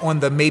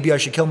on the maybe I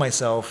should kill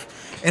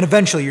myself, and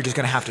eventually you're just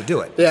going to have to do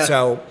it. Yeah.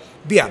 So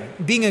yeah,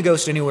 being a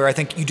ghost anywhere, I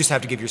think you just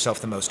have to give yourself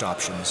the most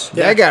options.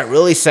 Yeah. That got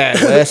really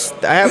sad, Wes.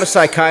 I have a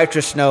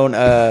psychiatrist known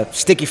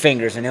Sticky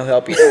Fingers, and he'll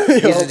help you.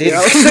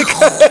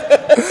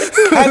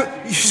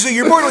 So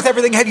you're bored with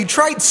everything. Have you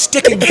tried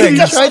sticking things?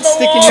 You tried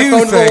sticking your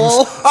phone to the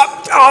wall?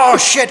 Oh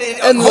shit!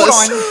 Hold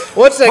on.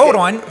 One second. Hold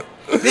on.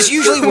 This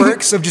usually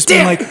works of just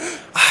being like,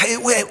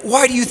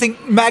 why do you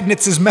think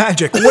magnets is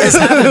magic? What is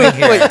happening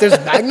here? Wait, there's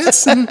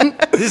magnets?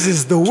 This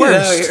is the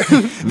worst.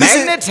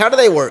 Magnets? How do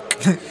they work?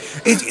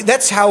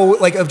 That's how,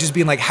 like, of just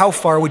being like, how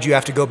far would you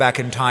have to go back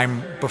in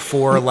time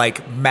before,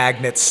 like,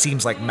 magnets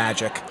seems like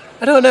magic?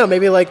 I don't know.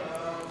 Maybe like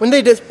when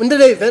did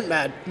they invent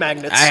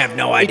magnets? I have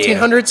no idea.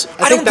 1800s.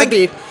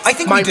 I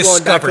think we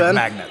discovered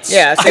magnets.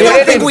 Yeah, I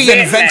don't think we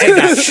invented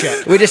that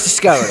shit. We just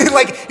discovered it.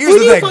 Like, here's Where the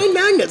do you thing. find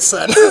magnets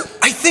then?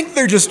 I think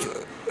they're just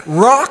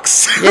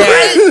rocks.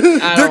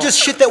 Yeah. They're just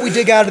shit that we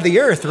dig out of the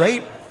earth,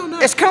 right?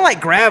 It's kind of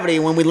like gravity.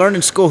 When we learned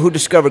in school who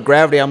discovered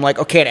gravity, I'm like,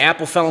 okay, an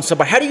apple fell on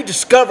somebody. How do you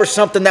discover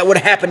something that would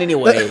happen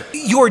anyway?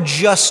 You're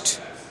just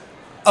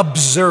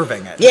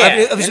observing it.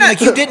 Yeah.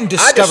 You didn't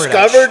discover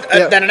I discovered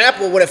that an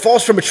apple, when it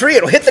falls from a tree,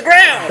 it'll hit the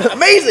ground.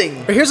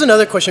 Amazing. Here's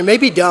another question.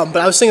 Maybe dumb,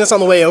 but I was thinking this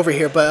on the way over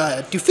here.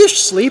 But do fish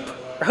sleep?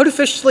 Or how do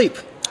fish sleep?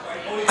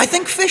 I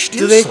think fish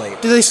do sleep.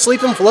 Do they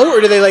sleep and float,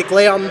 or do they like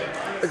lay on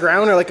the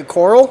ground or like a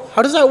coral?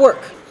 How does that work?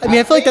 I mean,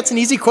 I feel like that's an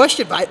easy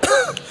question, but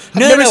I've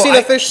never seen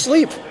a fish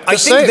sleep. I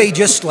think they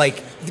just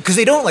like because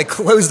they don't like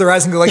close their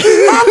eyes and go like,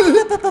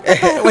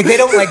 like they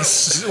don't like They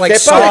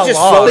saw probably just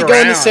log. float They go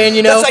in the around.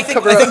 sand, I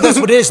think that's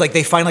what it is. Like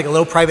they find like a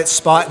little private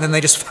spot and then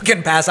they just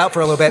fucking pass out for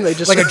a little bit. They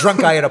just- like a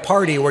drunk guy at a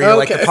party where you're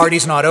like, Okay. the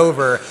party's not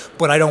over,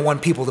 but I don't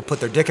want people to put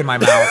their dick in my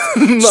mouth.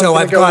 So gonna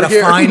I've go got to over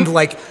here. find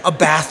like a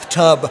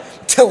bathtub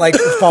to like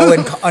fall in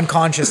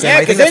unconscious. Yeah, in. I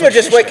because think then that's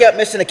you'll what just wake up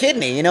missing a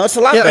kidney. You know, it's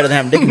a lot Yeah. better than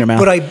having a dick in your mouth.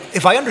 But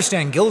if I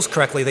understand gills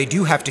correctly, they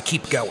do have to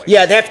keep going.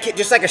 yeah, they have to,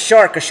 just like a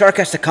shark. A shark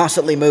has to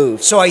constantly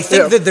move. So I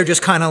think Yeah. that they're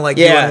just kind of like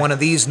Yeah. doing one of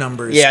these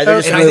numbers. Yeah, they're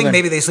just and I think moving.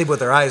 maybe they sleep with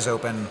their eyes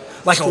open,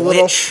 like a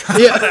little. witch.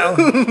 Yeah.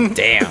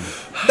 Damn.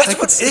 That's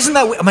what isn't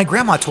that? My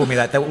grandma told me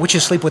that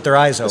witches sleep with their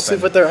eyes open.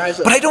 Sleep with their eyes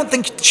open. But I don't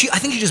think I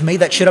think she just made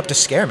that shit up to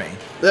scare me.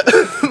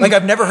 Like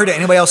I've never heard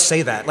anybody else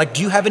say that. Like,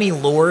 do you have any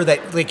lore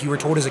that like you were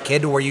told as a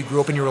kid, or where you grew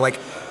up and you were like,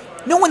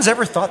 no one's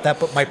ever thought that,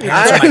 but my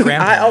parents and my I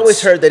grandparents.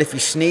 always heard that if you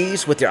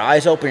sneeze with your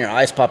eyes open, your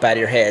eyes pop out of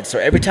your head. So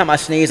every time I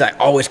sneeze, I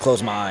always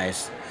close my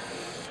eyes.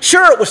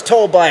 Sure, it was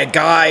told by a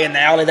guy in the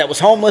alley that was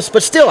homeless,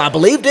 but still, I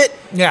believed it.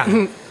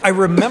 Yeah. I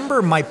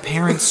remember my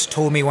parents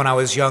told me when I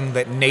was young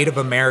that Native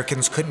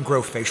Americans couldn't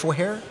grow facial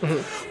hair,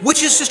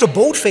 which is just a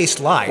bold-faced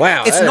lie.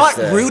 Wow, It's that not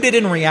is, rooted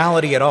in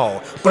reality at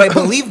all. But I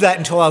believed that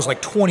until I was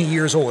like 20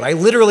 years old. I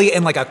literally,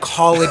 in like a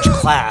college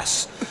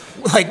class,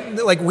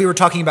 like we were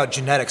talking about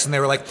genetics, and they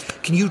were like,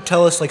 "Can you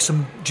tell us like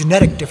some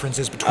genetic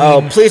differences between?"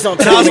 Oh, please don't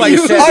And I tell was me like,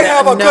 you said "I that.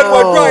 have a good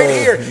one right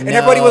here," and No.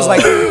 everybody was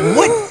like,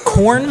 "What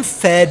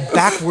corn-fed,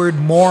 backward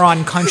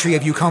moron country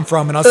have you come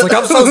from?" And I was like,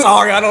 "I'm so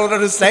sorry, I don't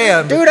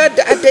understand." Dude, I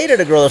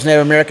dated a girl that's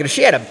Native American.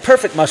 She had a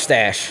perfect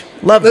mustache.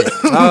 Loved it.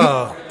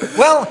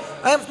 Well,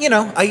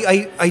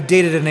 I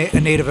dated a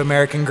Native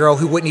American girl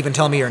who wouldn't even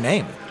tell me her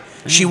name.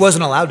 She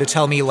wasn't allowed to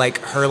tell me like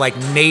her like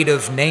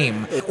native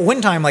name.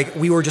 One time, like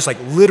we were just like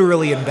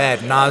literally in bed,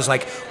 and I was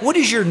like, "What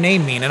does your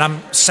name mean?" And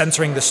I'm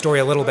censoring the story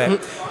a little bit. And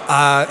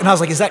I was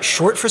like, "Is that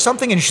short for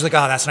something?" And she's like,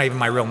 "Oh, that's not even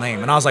my real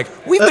name." And I was like,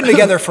 "We've been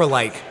together for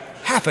like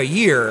half a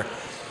year.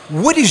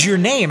 What is your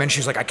name?" And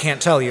she's like, "I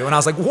can't tell you." And I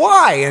was like,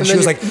 "Why?" And she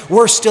was like,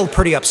 "We're still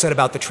pretty upset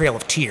about the Trail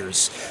of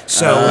Tears.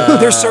 So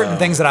there's certain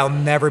things that I'll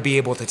never be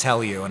able to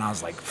tell you." And I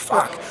was like,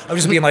 "Fuck." I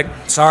was just being like,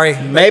 "Sorry."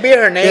 Maybe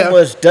her name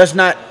was does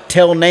not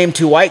tell name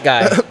to white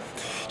guy.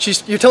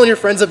 You're telling your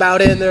friends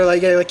about it, and they're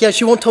like, yeah,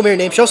 she won't tell me her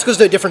name. She also goes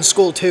to a different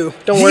school too.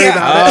 Don't worry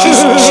about it. She's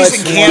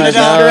it's in one of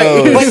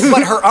Canada, those.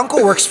 but her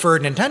uncle works for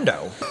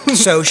Nintendo,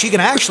 so she can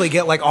actually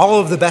get like all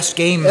of the best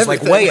games like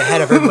Everything. way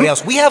ahead of everybody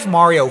else. We have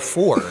Mario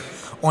 4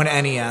 on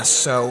NES,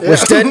 so Which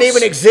doesn't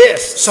even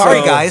exist. sorry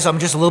so- guys, I'm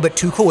just a little bit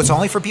too cool. It's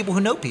only for people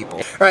who know people.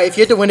 All right, if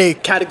you had to win a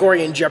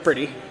category in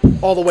Jeopardy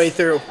all the way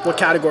through, what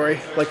category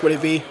like would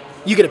it be?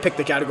 You get to pick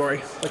the category.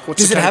 Like,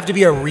 what's Does it have to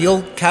be a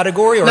real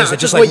category, or No, is it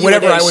just what like you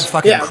whatever would I is. would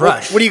fucking Yeah,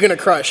 crush? What are you gonna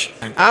crush?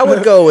 I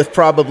would go with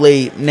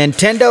probably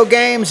Nintendo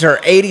games or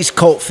 80s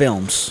cult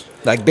films.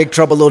 Like Big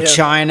Trouble Little Yeah.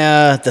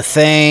 China, The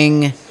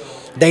Thing,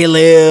 They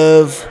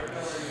Live.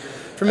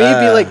 For me,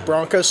 it'd be like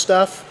Bronco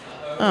stuff.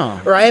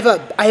 Oh. Or I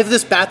have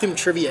this bathroom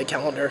trivia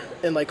calendar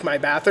in like my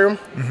bathroom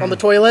on the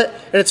toilet,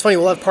 and it's funny.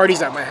 We'll have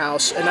parties at my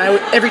house, and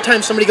every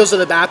time somebody goes to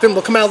the bathroom,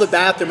 they'll come out of the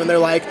bathroom and they're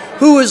like,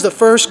 "Who is the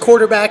first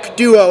quarterback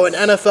duo in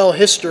NFL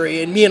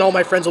history?" And me and all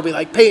my friends will be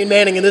like, "Peyton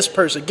Manning and this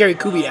person, Gary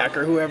Kubiak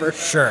or whoever."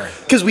 Sure.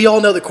 Because we all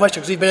know the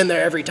question because we've been in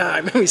there every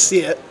time and we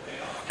see it.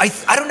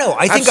 I don't know. I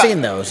I've think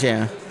seen those,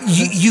 yeah.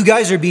 You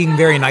guys are being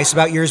very nice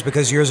about yours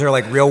because yours are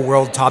like real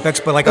world topics,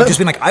 but like I've just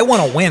been like, I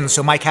want to win,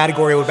 so my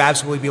category would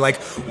absolutely be like,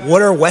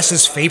 what are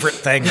Wes's favorite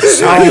things?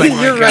 I'd be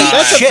like, You're right, "Eat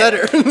that's a shit,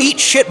 better." eat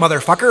shit,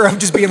 motherfucker. I'm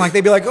just being like,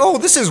 they'd be like, oh,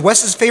 this is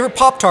Wes's favorite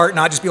Pop Tart, and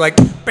I'd just be like,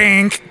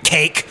 bang,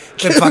 cake,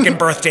 the fucking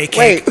birthday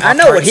cake. Wait, I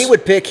know what Pop-Tarts. he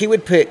would pick. He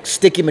would pick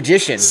Sticky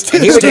Magician.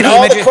 And he would get Sticky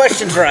all the Magi-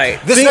 questions right.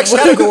 This next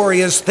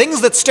category is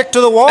things that stick to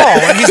the wall,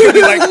 and he's gonna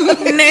be like,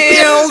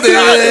 nailed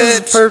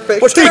it.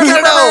 Perfect. We're taking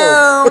it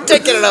all. We're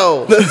taking it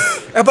all.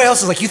 Everybody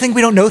else is like, you think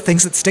we don't know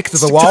things that stick to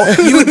the wall?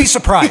 You would be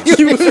surprised.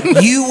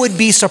 You would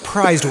be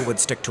surprised what would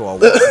stick to a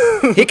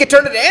wall. He could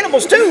turn into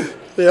animals too.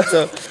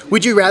 Yeah.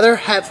 Would you rather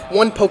have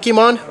one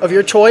Pokemon of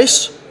your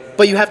choice,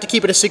 but you have to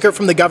keep it a secret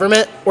from the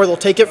government, or they'll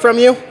take it from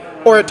you,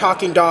 or a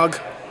talking dog?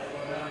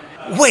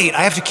 Wait,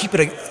 I have to keep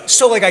it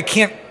so like I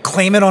can't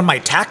claim it on my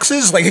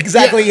taxes? Like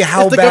exactly Yeah,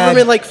 how if the bad?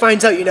 government like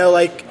finds out,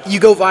 like you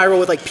go viral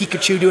with like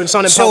Pikachu doing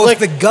something in so public,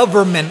 if the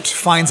government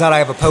finds out I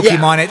have a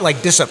Pokemon, it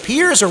like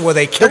disappears, or will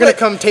they kill they're gonna it?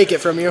 come take it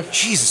from you.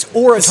 Jesus,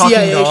 or a The talking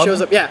CIA dog.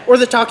 shows up, yeah, or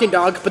the talking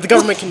dog, but the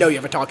government can know you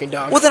have a talking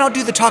dog. Well, then I'll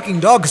do the talking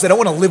dog because I don't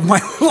want to live my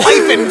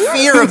life in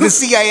fear of the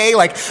CIA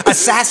like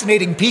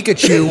assassinating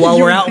Pikachu while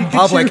we're out in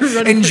public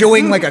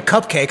enjoying like a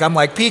cupcake. I'm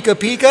like Pika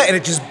Pika, and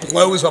it just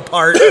blows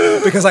apart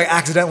because I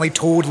accidentally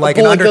told like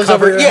an Bullet goes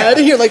over undercover. your head,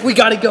 and you're like, we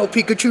gotta go,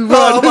 Pikachu,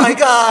 run! Oh my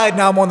god!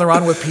 Now I'm on the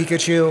run with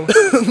Pikachu.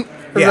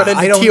 Run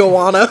into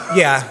Tijuana.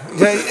 Yeah,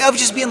 I was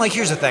just being like,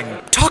 here's the thing: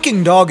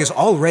 talking dog is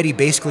already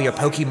basically a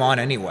Pokemon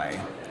anyway.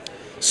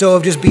 So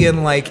of just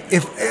being like,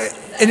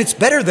 and it's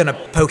better than a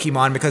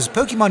Pokemon because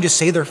Pokemon just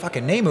say their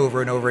fucking name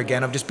over and over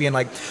again. Of just being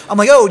like, I'm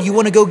like, oh, do you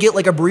want to go get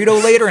like a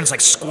burrito later? And it's like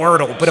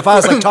Squirtle. But if I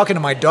was like talking to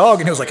my dog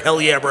and it was like,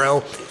 hell yeah,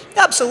 bro,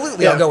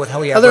 Absolutely, I'll go with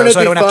hell yeah, Other bro, than so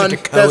I it'd don't be have to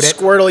fun decode that it.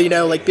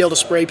 Squirtle, like be able to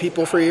spray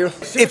people for you.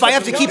 If I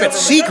have to keep it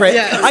secret,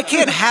 Yeah. I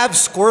can't have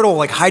Squirtle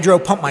like hydro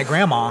pump my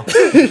grandma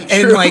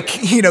and like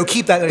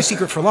keep that a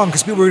secret for long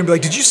because people are gonna be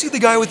like, "Did you see the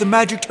guy with the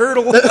magic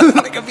turtle?"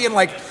 Like I'm being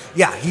like,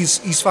 "Yeah,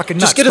 he's fucking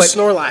nuts." Just get a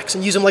Snorlax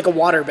and use him like a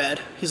waterbed.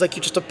 He's like,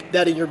 you just put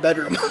that in your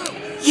bedroom.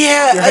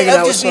 Yeah, You're hanging I'm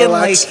out just with being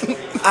like,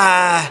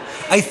 Snorlax.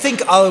 I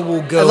think I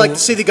will go. I'd like to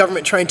see the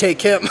government try and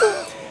take him.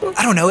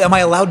 I don't know. Am I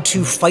allowed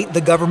to fight the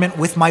government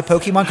with my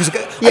Pokemon? Because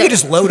I could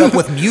just load up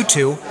with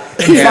Mewtwo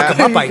and fuck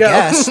him up, I There you go.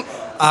 guess.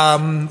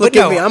 Look But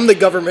no, at me, I'm the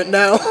government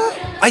now.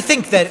 I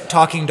think that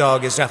Talking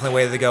Dog is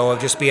definitely the way to go of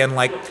just being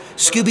like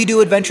Scooby-Doo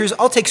adventures.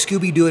 I'll take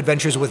Scooby-Doo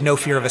adventures with no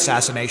fear of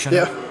assassination.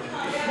 Yeah.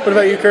 What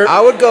about you, Kurt?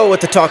 I would go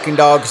with the talking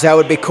dog because that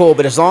would be cool.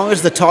 But as long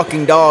as the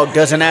talking dog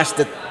doesn't ask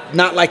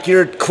not like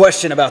your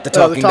question about the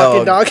talking, the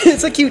talking dog.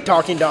 It's a cute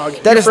talking dog.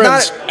 That Your is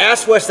friends. not.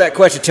 Ask Wes that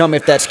question. Tell me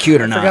if that's cute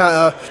or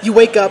not. You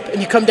wake up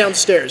and you come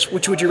downstairs.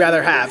 Which would you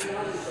rather have?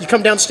 You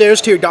come downstairs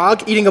to your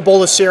dog eating a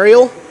bowl of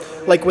cereal,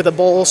 like with a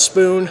bowl,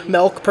 spoon,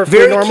 milk, perfectly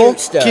Very normal, cute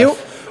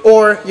stuff.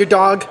 or your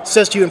dog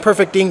says to you in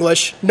perfect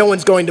English, "No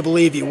one's going to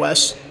believe you,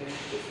 Wes."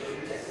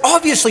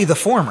 Obviously, the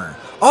former.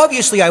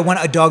 Obviously, I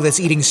want a dog that's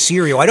eating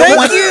cereal. I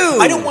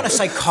don't want a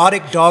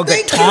psychotic dog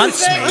that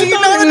taunts Do me. you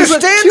not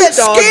understand that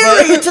dog,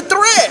 scary? but- It's a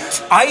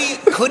threat. I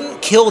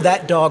couldn't kill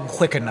that dog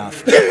quick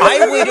enough.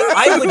 I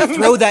would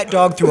throw that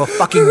dog through a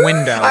fucking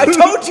window. I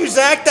told you,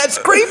 Zach. That's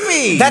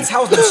creepy. That's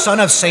how the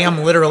Son of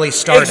Sam literally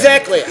started.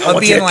 Exactly. I Of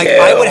want you being to like,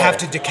 kill. I would have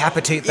to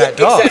decapitate that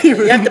dog. Exactly.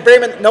 You have to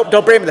bury him. Nope,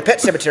 don't bury him in the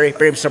pet cemetery.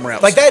 Bury him somewhere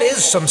else. Like that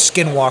is some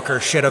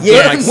Skinwalker shit of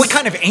Yes. being like, what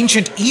kind of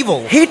ancient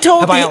evil He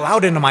told have I me-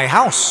 allowed into my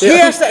house? He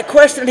asked that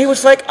question and he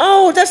was like,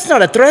 "Oh, that's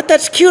not a threat.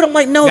 That's cute." I'm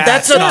like, "No,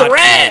 that's a not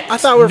threat." I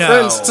thought we were No.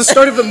 friends. It's the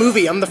start of a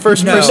movie. I'm the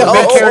first No, person No.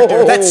 main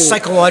character. that's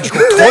psychological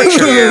Thank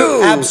torture.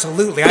 you.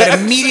 Absolutely. I'd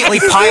immediately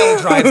pile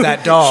drive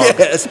that dog.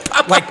 Yes.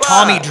 Like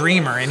Tommy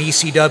Dreamer in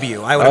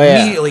ECW. I would Oh,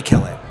 yeah. immediately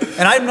kill it.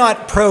 And I'm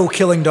not pro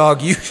killing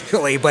dog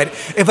usually, but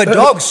if a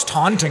dog's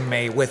taunting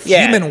me with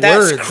Yeah, human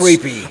that's words,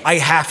 creepy. I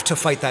have to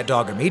fight that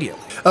dog immediately.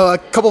 A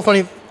couple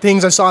funny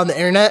things I saw on the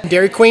internet.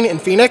 Dairy Queen in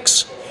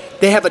Phoenix,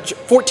 they have a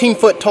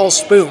 14-foot tall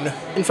spoon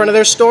in front of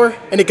their store,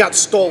 and it got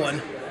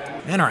stolen.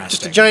 Just a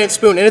Interesting. giant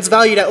spoon, and it's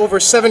valued at over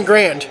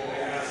 $7,000.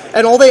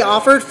 And all they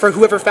offered for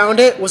whoever found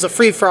it was a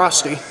free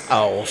Frosty.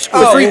 Oh,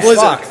 Oh, free Blizzard.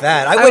 fuck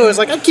that. I wouldn't- was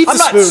like, I'd keep I'm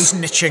the not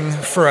spoon. snitching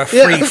for a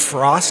Yeah. free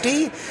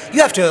Frosty.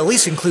 You have to at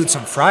least include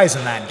some fries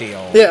in that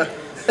deal. Yeah.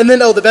 And then,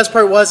 the best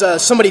part was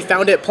somebody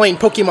found it playing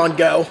Pokemon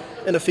Go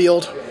in a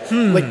field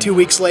like 2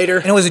 weeks later.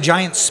 And it was a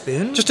giant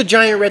spoon? Just a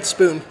giant red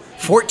spoon.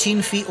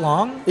 14 feet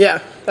long? Yeah,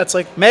 that's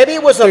like... maybe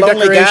it was a Their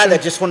lonely guy decoration.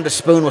 that just wanted to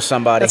spoon with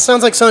somebody. That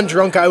sounds like something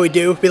drunk I would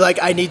do. Be like,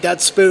 I need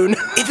that spoon.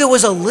 If it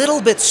was a little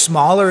bit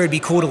smaller, it'd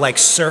be cool to like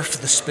surf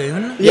the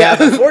spoon. Yeah,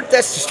 but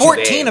that's just too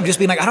 14, big. I'm just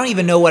being like, I don't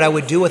even know what I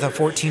would do with a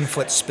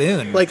 14-foot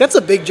spoon. Like, that's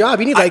a big job.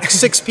 You need like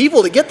 6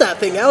 people to get that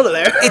thing out of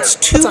there. it's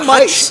too That's a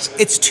much. heist.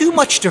 It's too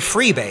much to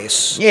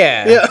freebase.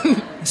 Yeah. Yeah.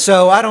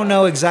 So I don't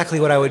know exactly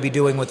what I would be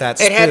doing with that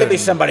spoon. It had to be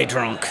somebody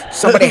drunk.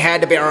 Somebody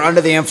had to be or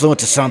under the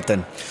influence of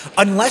something.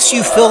 Unless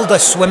you filled a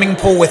swimming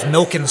pool with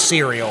milk and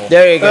cereal.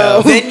 There you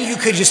go. Then you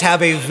could just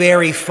have a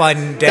very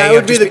fun day. That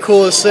would be the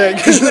coolest thing.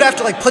 Because you would have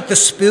to like put the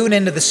spoon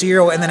into the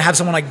cereal and then have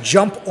someone like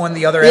jump on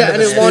the other end of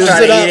and the it spoon. launches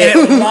it up.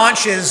 And it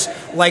launches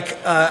like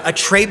a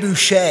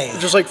trebuchet.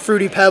 Just like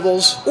Fruity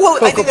Pebbles. Well, I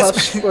Cocoa think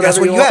Puffs, that's whatever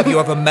what you want. have. You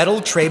have a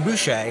metal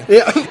trebuchet,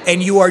 Yeah.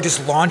 and you are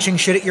just launching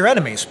shit at your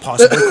enemies,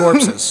 possibly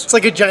corpses. It's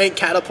like a giant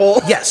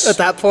catapult. Yes. At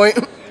that point.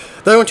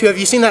 The other one too. Have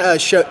you seen that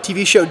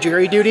TV show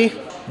Jury Duty?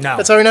 No.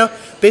 That's all right now.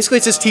 Basically,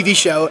 it's this TV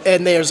show,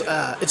 and there's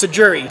it's a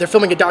jury. They're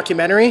filming a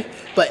documentary,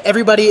 but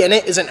everybody in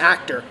it is an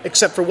actor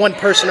except for one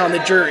person on the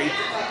jury,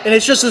 and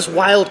it's just this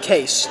wild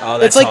case. Oh,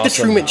 that's it's like the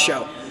awesome. Truman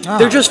Show. Oh.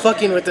 They're just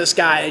fucking with this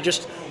guy,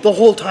 just the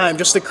whole time.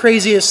 Just the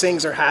craziest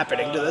things are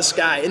happening to this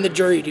guy in the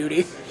jury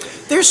duty.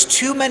 There's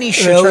too many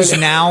they're trying shows to-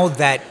 now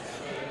that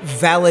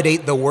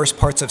validate the worst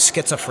parts of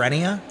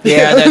schizophrenia.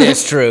 Yeah, that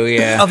is true,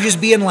 yeah. Of just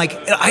being like,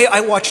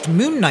 I watched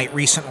Moon Knight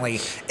recently,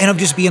 and of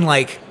just being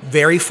like,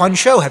 very fun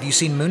show. Have you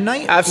seen Moon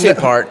Knight? I've seen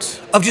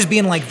parts. Of just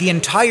being like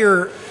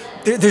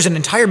there's an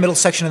entire middle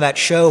section of that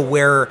show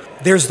where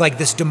there's like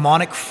this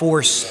demonic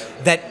force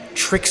that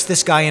tricks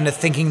this guy into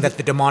thinking that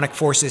the demonic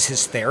force is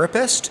his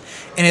therapist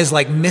and is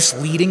like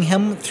misleading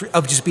him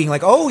of just being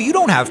like, oh, you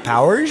don't have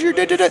powers, you're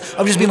da-da-da.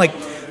 Of just being like,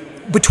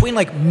 between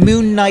like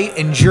Moon Knight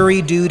and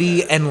Jury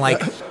Duty and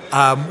like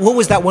what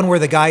was that one where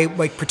the guy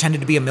like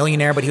pretended to be a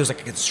millionaire but he was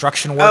like a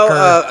construction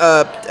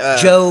worker?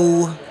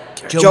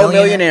 Joe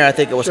Millionaire, I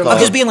think it was I'm called.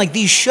 just being like,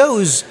 these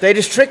shows, They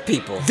just trick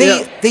people.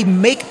 they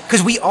make,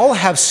 because we all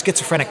have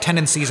schizophrenic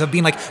tendencies of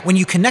being like, when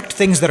you connect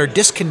things that are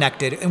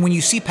disconnected and when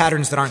you see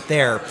patterns that aren't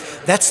there,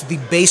 that's the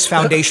base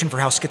foundation for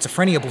how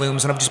schizophrenia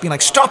blooms. And I'm just being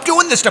like, stop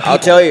doing this to people. I'll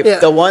tell you, Yeah.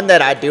 the one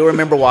that I do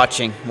remember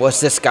watching was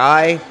this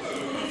guy.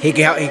 He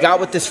got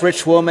with this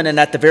rich woman, and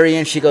at the very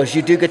end, she goes,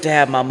 "You do get to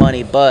have my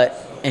money, but..."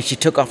 And she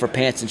took off her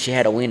pants, and she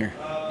had a wiener.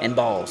 and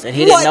balls, and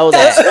he didn't know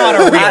That's that. not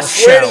a real I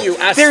swear show. to you,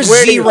 I There's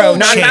swear to you. zero No, I'm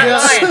not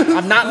chance. lying.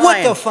 I'm not What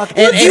lying. the fuck?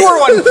 And- You were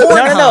on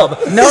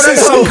Pornhub. No. This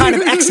is some kind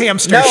of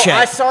ex-hamster No, shit.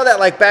 I saw that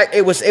like back.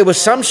 It was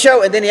some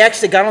show, and then he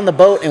actually got on the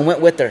boat and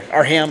went with her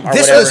or him or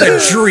This whatever.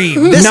 was a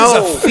dream. This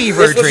No, is a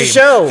fever this was a dream.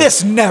 show.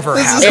 This never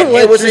happened.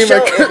 It was a dream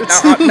show.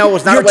 occurred. No, it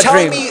was not You're a wet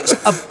telling dream. me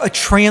a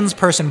trans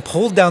person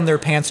pulled down their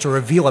pants to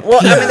reveal a Well,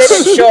 penis? I mean, they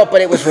didn't show up,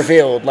 but it was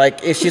revealed. Like,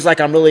 she's like,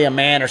 I'm really a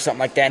man or something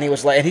like that. And he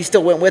was like, and he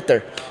still went with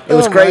her. It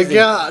was crazy.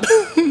 Oh my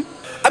god.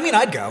 I mean,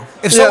 I'd go.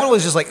 If Yeah. someone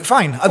was just like,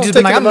 fine, I'll just take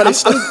be like, the money.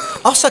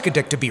 I'll suck a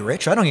dick to be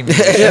rich. I don't even give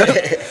a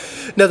shit.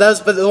 No,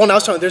 but the one I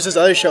was talking. There's this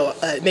other show.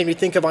 It made me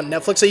think of on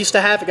Netflix. I used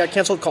to have. It got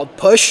canceled. Called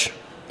Push,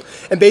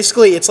 and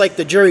basically it's like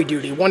the jury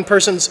duty. One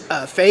person's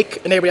fake,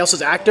 and everybody else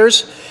is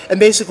actors. And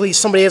basically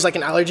somebody has like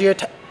an allergy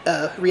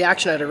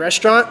reaction at a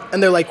restaurant,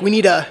 and they're like,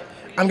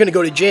 I'm gonna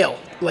go to jail.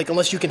 Like,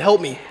 unless you can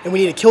help me, and we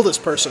need to kill this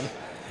person.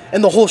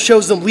 And the whole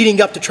show's them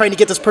leading up to trying to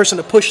get this person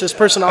to push this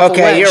person off a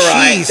Okay, ledge. you're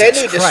right. Jesus They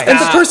need to Christ. And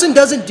the stop. person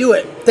doesn't do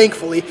it,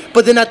 thankfully.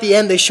 But then at the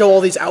end, they show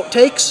all these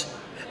outtakes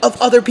of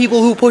other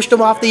people who pushed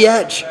them off the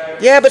edge.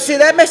 Yeah, but see,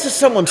 that messes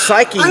someone's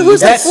psyche. I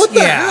was like, That's- what the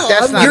yeah, hell?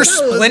 that's I'm not- like, You're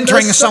that was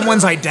splintering messed up.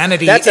 someone's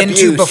identity That's into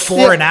abuse. before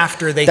Yeah. and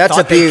after they That's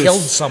thought abuse. they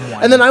killed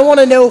someone. And then I want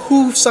to know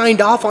who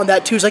signed off on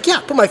that too. He's like, yeah,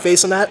 put my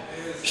face on that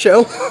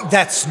show.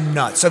 That's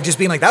nuts. Of just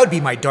being like, that would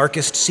be my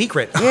darkest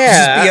secret.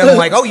 Yeah. Just being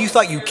like, oh, you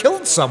thought you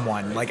killed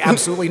someone. Like,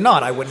 absolutely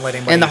not. I wouldn't let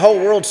anybody. And the whole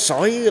world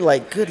saw you?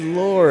 Like, good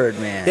Lord,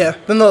 man. Yeah.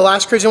 Then the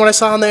last crazy one I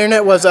saw on the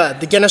internet was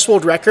the Guinness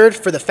World Record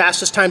for the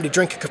fastest time to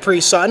drink a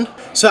Capri Sun.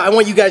 So I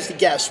want you guys to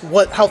guess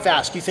how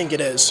fast you think it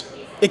is.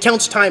 It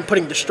counts time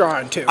putting the straw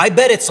in too. I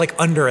bet it's like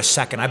under a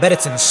second. I bet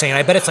it's insane.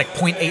 I bet it's like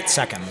 0.8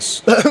 seconds.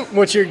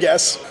 What's your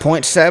guess?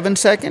 0.7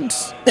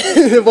 seconds?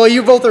 Well,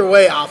 you both are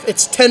way off.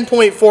 It's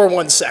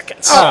 10.41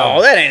 seconds.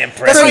 Oh, that ain't That's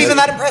impressive. not even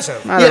that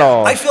impressive. Not at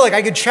all. I feel like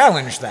I could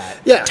challenge that.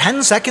 Yeah.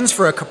 10 seconds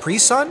for a Capri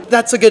Sun?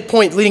 That's a good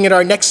point leading into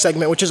our next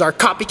segment, which is our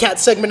copycat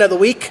segment of the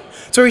week.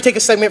 So we take a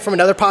segment from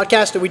another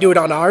podcast and we do it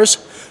on ours.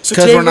 So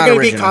 'Cause today we're we're not going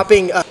to be original.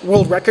 copying a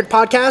world record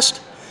podcast.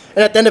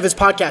 And at the end of his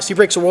podcast, he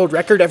breaks a world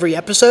record every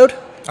episode.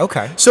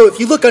 Okay. So if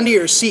you look under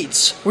your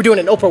seats, we're doing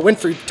an Oprah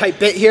Winfrey type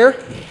bit here.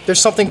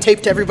 There's something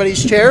taped to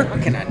everybody's chair. How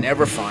can I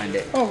never find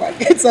it? Oh my,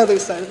 it's the other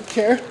side of the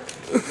chair.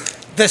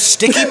 The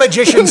sticky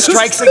magician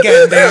strikes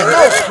again, dude.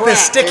 The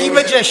sticky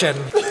magician.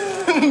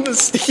 The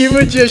sticky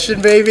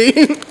magician, baby.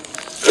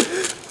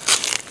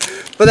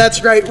 But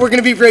that's right. We're going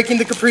to be breaking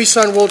the Capri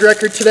Sun world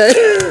record today.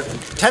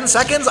 10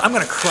 seconds? I'm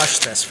going to crush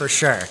this for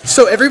sure.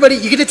 So everybody,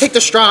 you get to take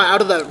the straw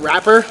out of the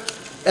wrapper.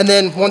 And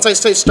then once I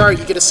say start,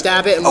 you get to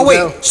stab it and Oh,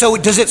 we'll wait. go. So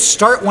does it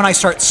start when I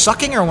start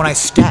sucking or when I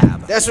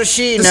stab? That's what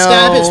she The knows.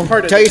 stab is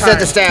part of Till the you said time.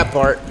 the stab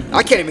part.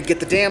 I can't even get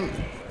the damn...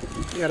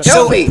 You gotta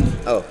Tell stab. me.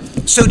 Oh.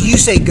 So do you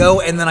say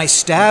go and then I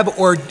stab,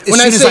 or as When soon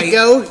I as say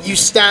go, you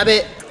stab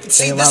it.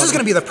 See, this is going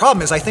to be the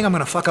problem. Is I think I'm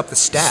going to fuck up the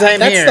stab. Same.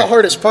 That's here. the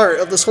hardest part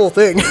of this whole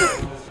thing.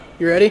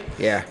 You ready?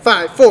 Yeah.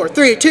 5, 4,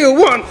 3, 2,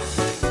 1.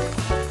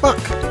 Fuck.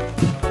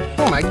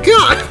 Oh my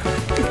god.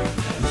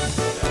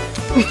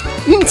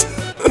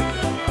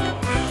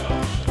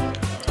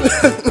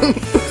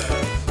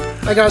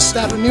 I gotta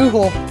stab a new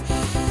hole.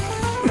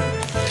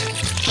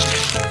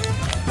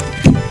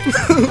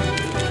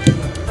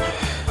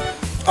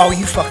 Oh,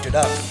 you fucked it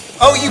up.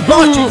 Oh, you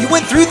botched it. You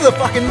went through the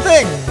fucking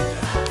thing.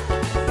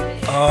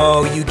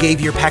 Oh, you gave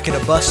your packet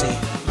a bussy.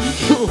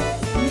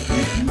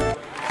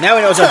 Now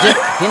he knows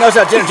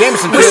how Jenna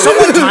Jameson Was feels.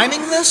 someone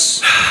timing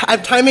this?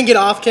 I'm timing it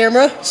off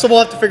camera, so we'll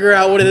have to figure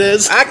out what it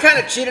is. I kind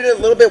of cheated it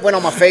a little bit, went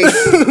on my face.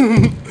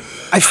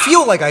 I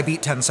feel like I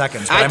beat 10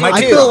 seconds, but I I do might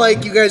I be feel wrong.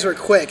 like you guys were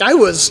quick. I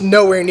was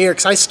nowhere near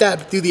because I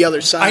stabbed through the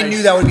other side. I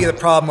knew that would be the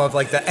problem of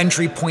like the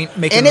entry point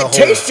making And the it hole.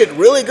 tasted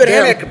really good. I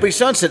had Damn. that Capri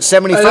Sunset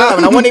 75, I know.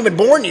 and I wasn't even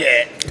born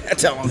yet.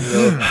 That's how long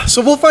ago.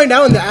 So we'll find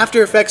out in the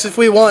after effects if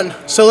we won.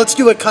 So let's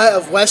do a cut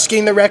of Wes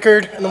getting the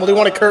record, and then we'll do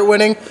one of Kurt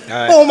winning.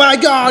 right. Oh my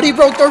God, he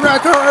broke the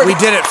record! We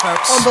did it,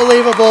 folks.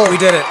 Unbelievable. We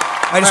did it.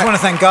 I just want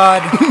to thank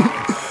God.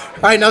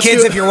 All right, now let's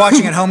Kids, do if you're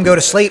watching at home, go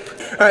to sleep.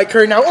 All right,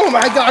 Kurt. Now, oh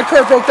my God,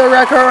 Kurt broke the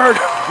record.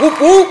 Whoop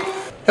whoop.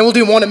 And we'll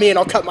do one of me, and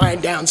I'll cut mine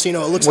down so you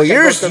know it looks Well, like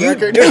I yours, broke the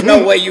record. there's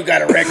no way you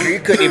got a record. You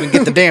couldn't even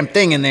get the damn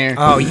thing in there.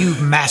 Oh, you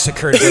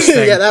massacred this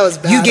thing. Yeah, that was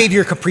bad. You gave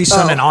your Capri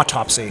Sun Oh. an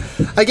autopsy.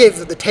 I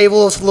gave the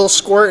table a little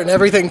squirt and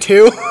everything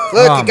too. Look,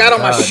 Oh it got my on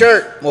my God.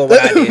 shirt. Well,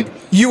 what I did.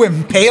 You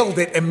impaled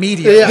it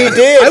immediately. Yeah. He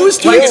did. I was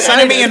too Like an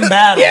excited. enemy in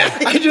battle. Yeah.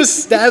 I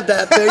just stabbed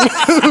that thing.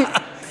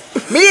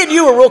 Me and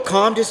you were real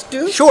calm, just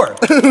dude. Sure.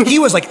 He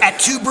was like, at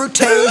two brute,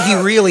 he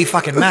really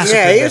fucking massacred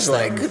Yeah, he this was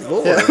thing. like, good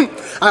lord.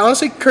 I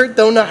honestly, Kurt,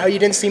 don't know how you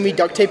didn't see me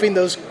duct taping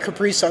those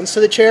Capri Suns to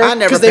the chair. I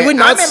never. 'Cause they would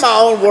not. I'm in my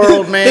own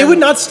world, man. They would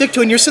not stick to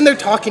it. And you're sitting there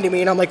talking to me,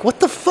 and I'm like, what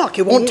the fuck?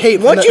 It won't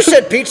tape. Once you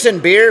said pizza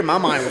and beer, my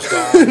mind was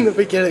gone. in the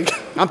beginning.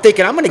 I'm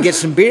thinking I'm gonna get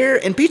some beer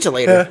and pizza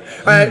later.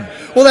 All right.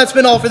 Well, that's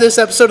been all for this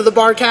episode of the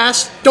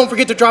Barcast. Don't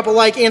forget to drop a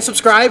like and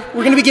subscribe.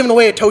 We're going to be giving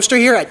away a toaster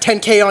here at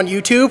 10K on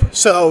YouTube.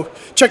 So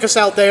check us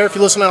out there if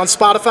you're listening on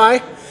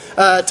Spotify.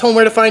 Tell them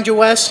where to find you,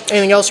 Wes.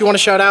 Anything else you want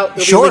to shout out?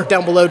 It'll Sure. be linked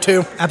down below,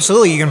 too.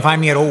 Absolutely. You can find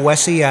me at Old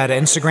Wessie at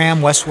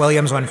Instagram, Wes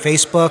Williams on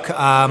Facebook.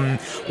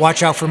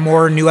 Watch out for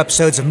more new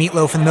episodes of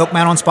Meatloaf and the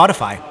Milkman on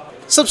Spotify.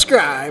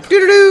 Subscribe.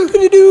 Doo-doo-doo.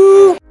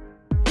 Doo-doo-doo.